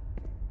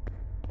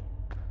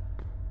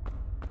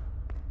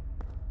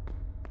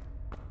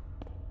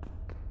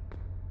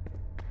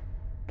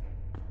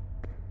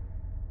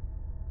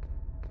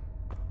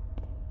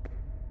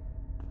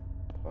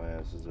 Oh yeah,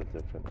 this is a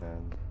different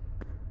end.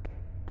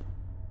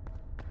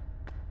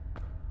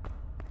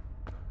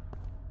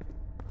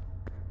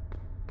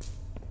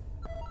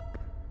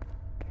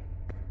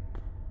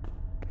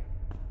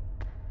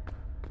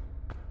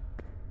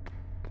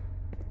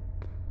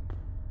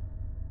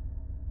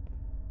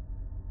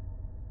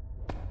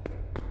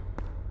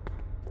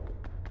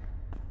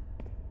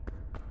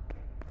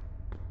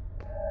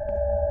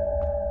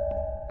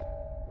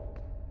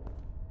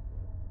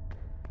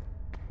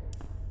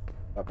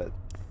 Stop it.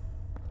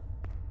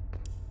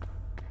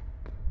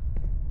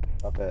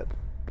 Stop it.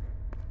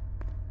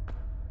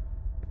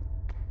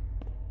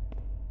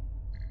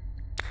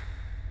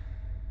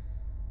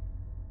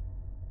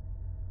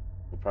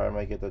 We probably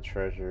might get the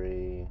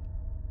treasury,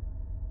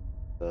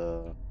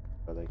 the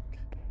relic,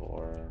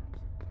 or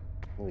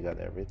we got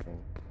everything.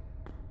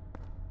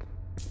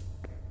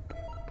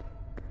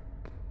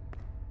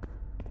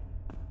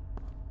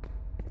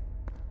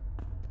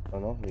 Oh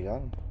no, we got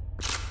him.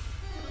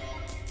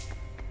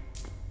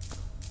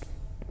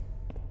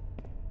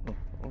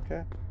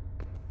 Okay.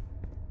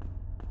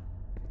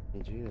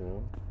 Need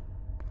you.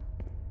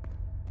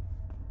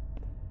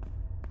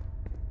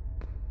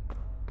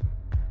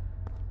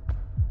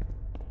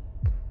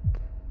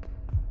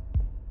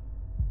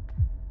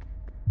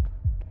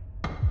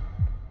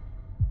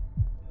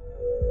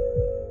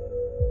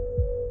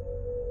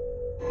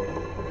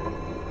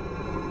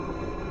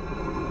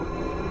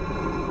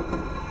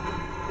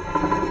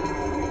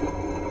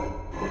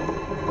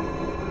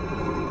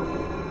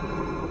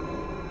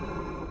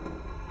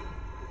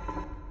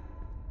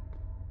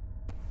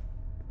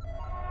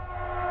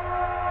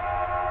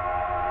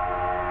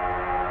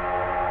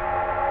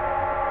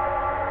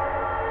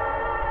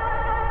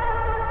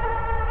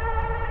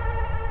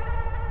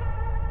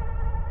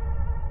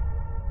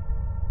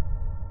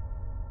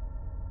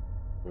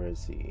 Where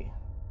is he?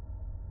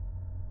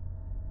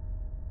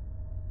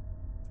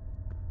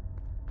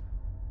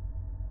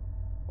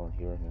 I don't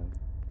hear him.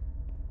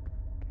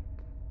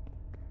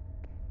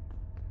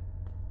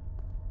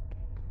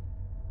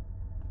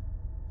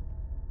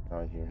 Now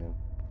I hear him.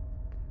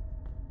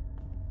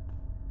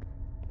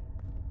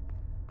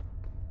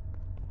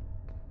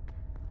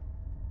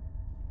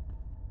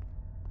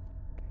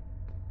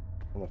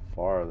 Kind of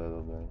far a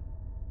little bit.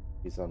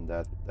 He's on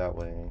that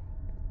way.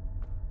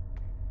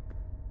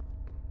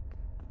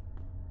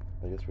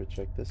 I guess we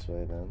check this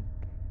way then.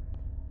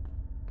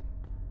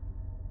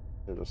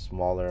 There's a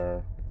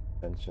smaller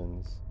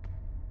dimensions.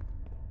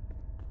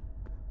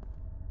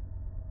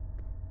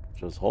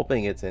 Just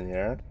hoping it's in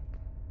here.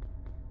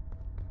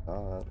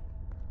 Not.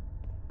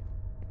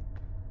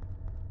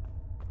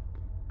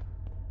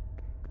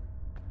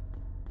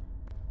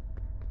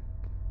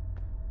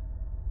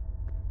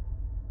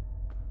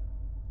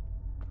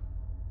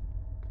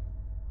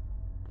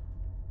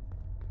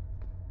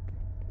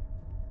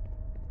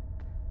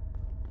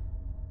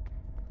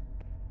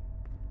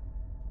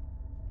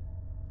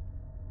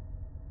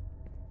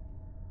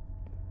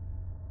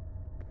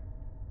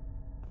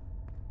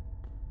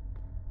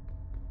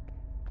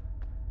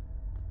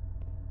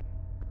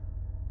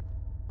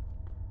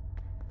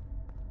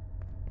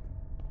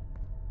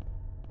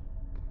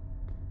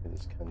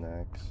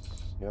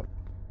 Disconnects. Yep.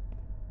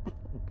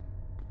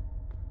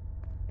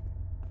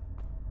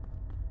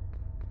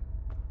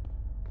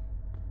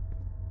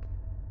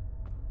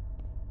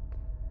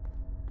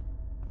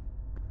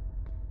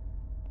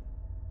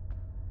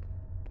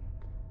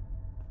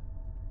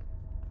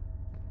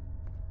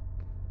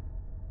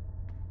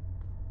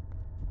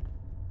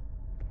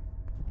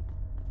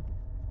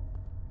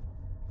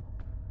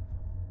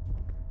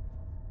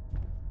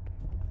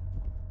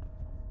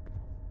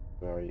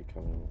 Where are you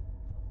coming?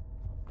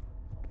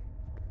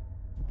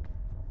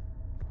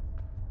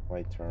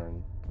 My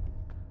turn.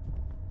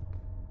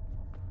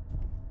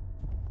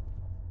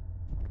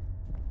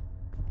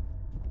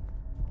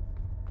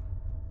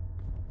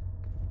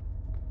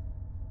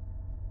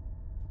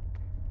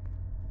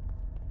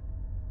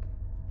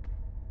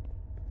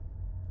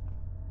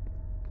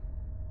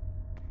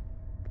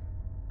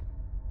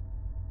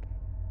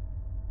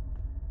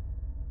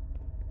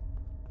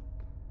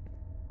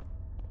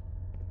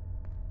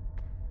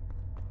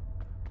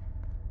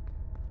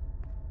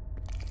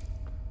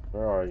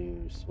 Where are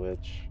you,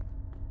 Switch?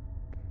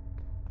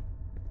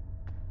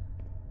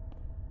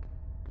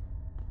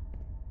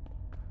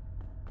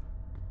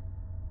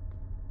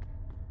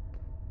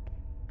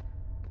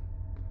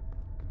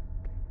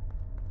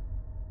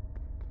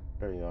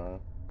 There you are.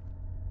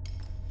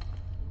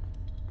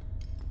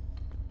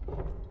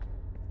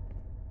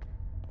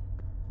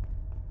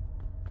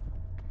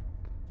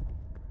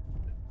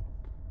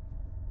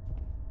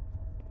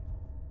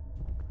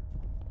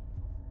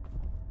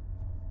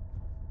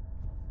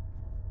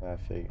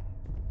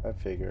 I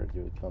figured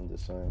you would come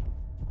this way.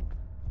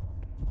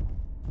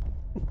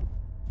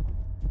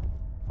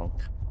 Punk.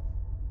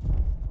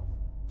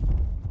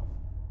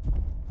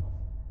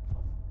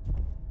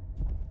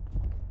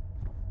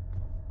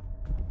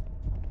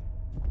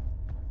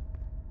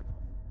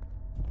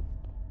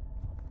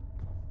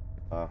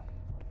 Ah,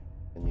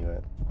 I knew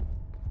it.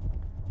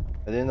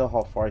 I didn't know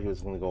how far he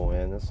was gonna go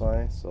in this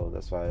way, so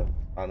that's why I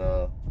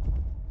kinda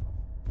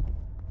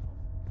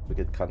took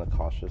it kinda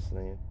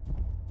cautiously.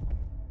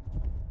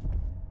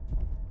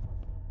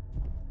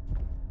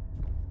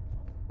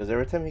 Because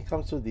every time he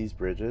comes to these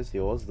bridges, he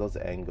always does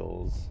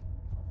angles.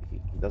 He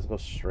doesn't go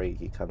straight,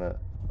 he kinda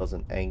does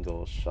an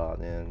angle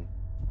shot in.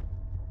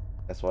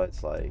 That's why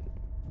it's like,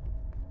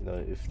 you know,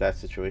 if that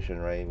situation,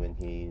 right, when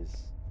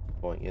he's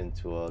going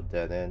into a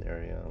dead end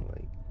area,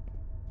 like,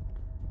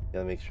 you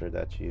gotta make sure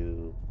that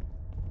you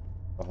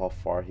know how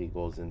far he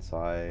goes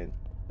inside,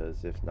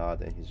 because if not,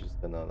 then he's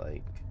just gonna,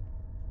 like,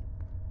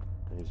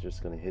 he's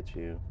just gonna hit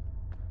you.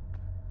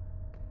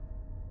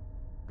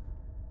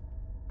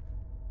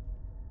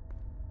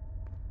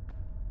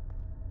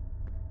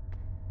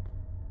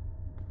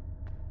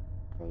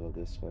 I'll go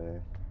this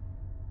way.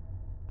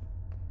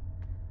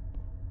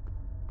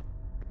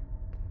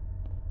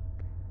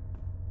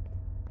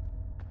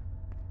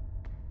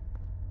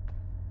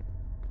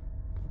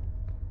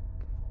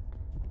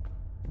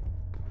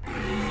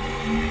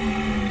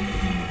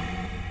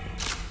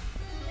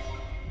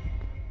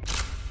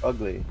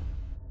 Ugly.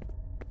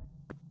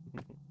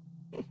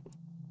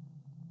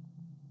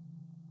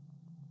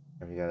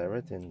 And we got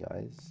everything,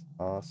 guys.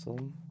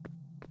 Awesome.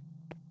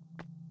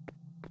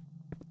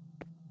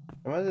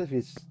 Imagine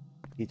if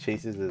he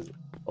chases us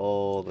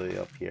all the way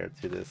up here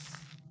to this.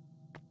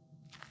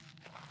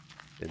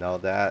 And now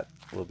that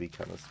will be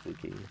kind of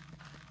spooky.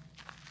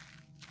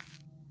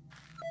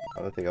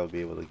 I don't think I'll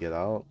be able to get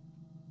out.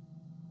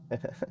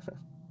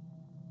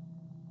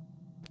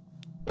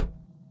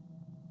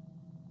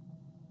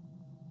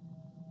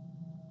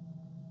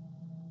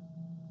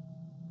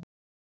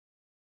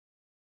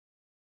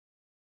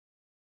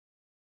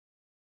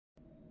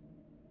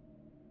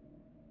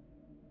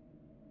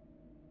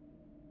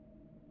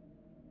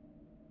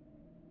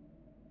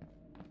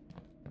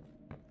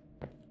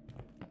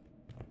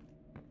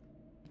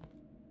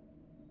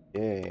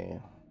 Yay.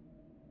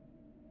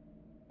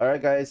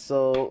 Alright guys,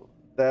 so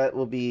that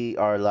will be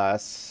our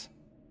last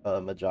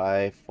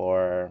Mejai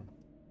for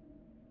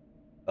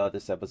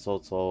this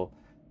episode. So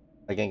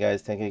again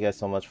guys, thank you guys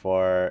so much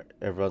for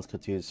everyone's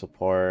continued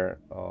support.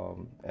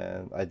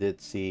 And I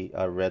did see,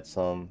 I read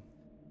some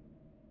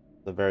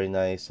the very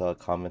nice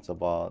comments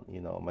about, you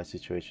know, my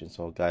situation.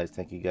 So guys,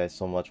 thank you guys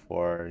so much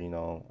for, you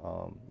know,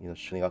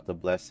 shooting out the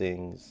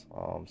blessings,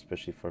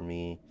 especially for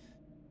me,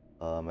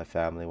 my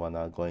family,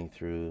 whatnot, going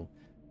through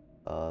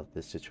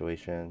this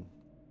situation,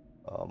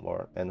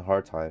 or and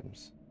hard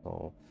times.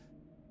 So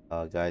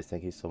guys,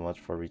 thank you so much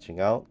for reaching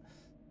out.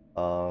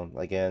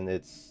 Again,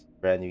 it's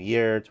brand new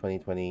year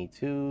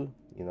 2022.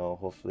 You know,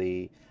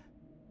 hopefully,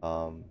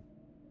 um,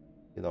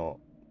 you know,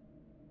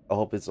 I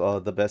hope it's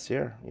the best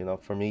year. You know,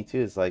 for me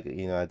too. It's like,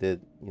 you know, I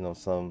did, you know,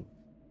 some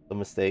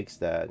mistakes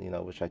that, you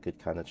know, wish I could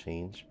kind of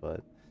change,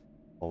 but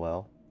oh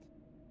well.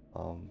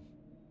 Um,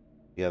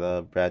 we got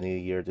a brand new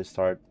year to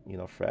start, you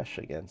know, fresh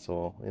again.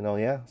 So, you know,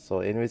 yeah.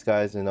 So anyways,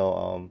 guys, you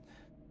know,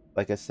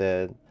 like I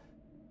said,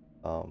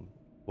 um,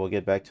 we'll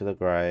get back to the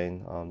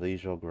grind, the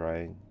usual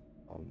grind,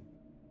 um,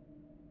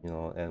 you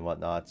know, and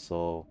whatnot.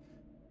 So,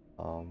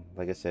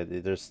 like I said,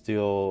 there's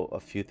still a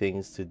few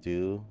things to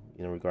do,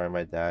 you know, regarding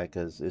my dad,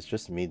 because it's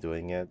just me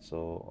doing it.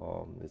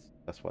 So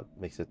that's what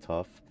makes it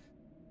tough.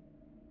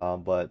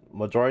 But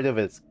majority of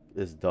it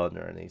is done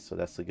already, so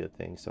that's a good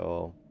thing.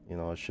 So, you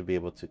know, I should be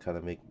able to kind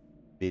of make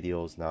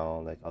videos now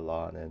like a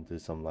lot and do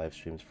some live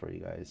streams for you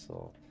guys.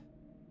 So,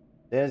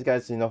 anyways,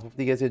 guys, you know,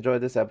 hopefully you guys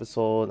enjoyed this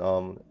episode.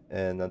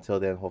 And until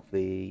then,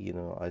 hopefully, you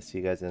know, I see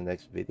you guys in the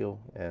next video.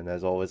 And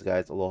as always,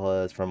 guys,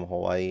 aloha is from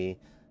Hawaii.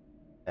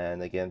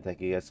 And again,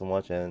 thank you guys so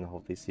much, and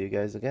hopefully see you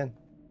guys again.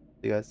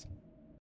 See you guys.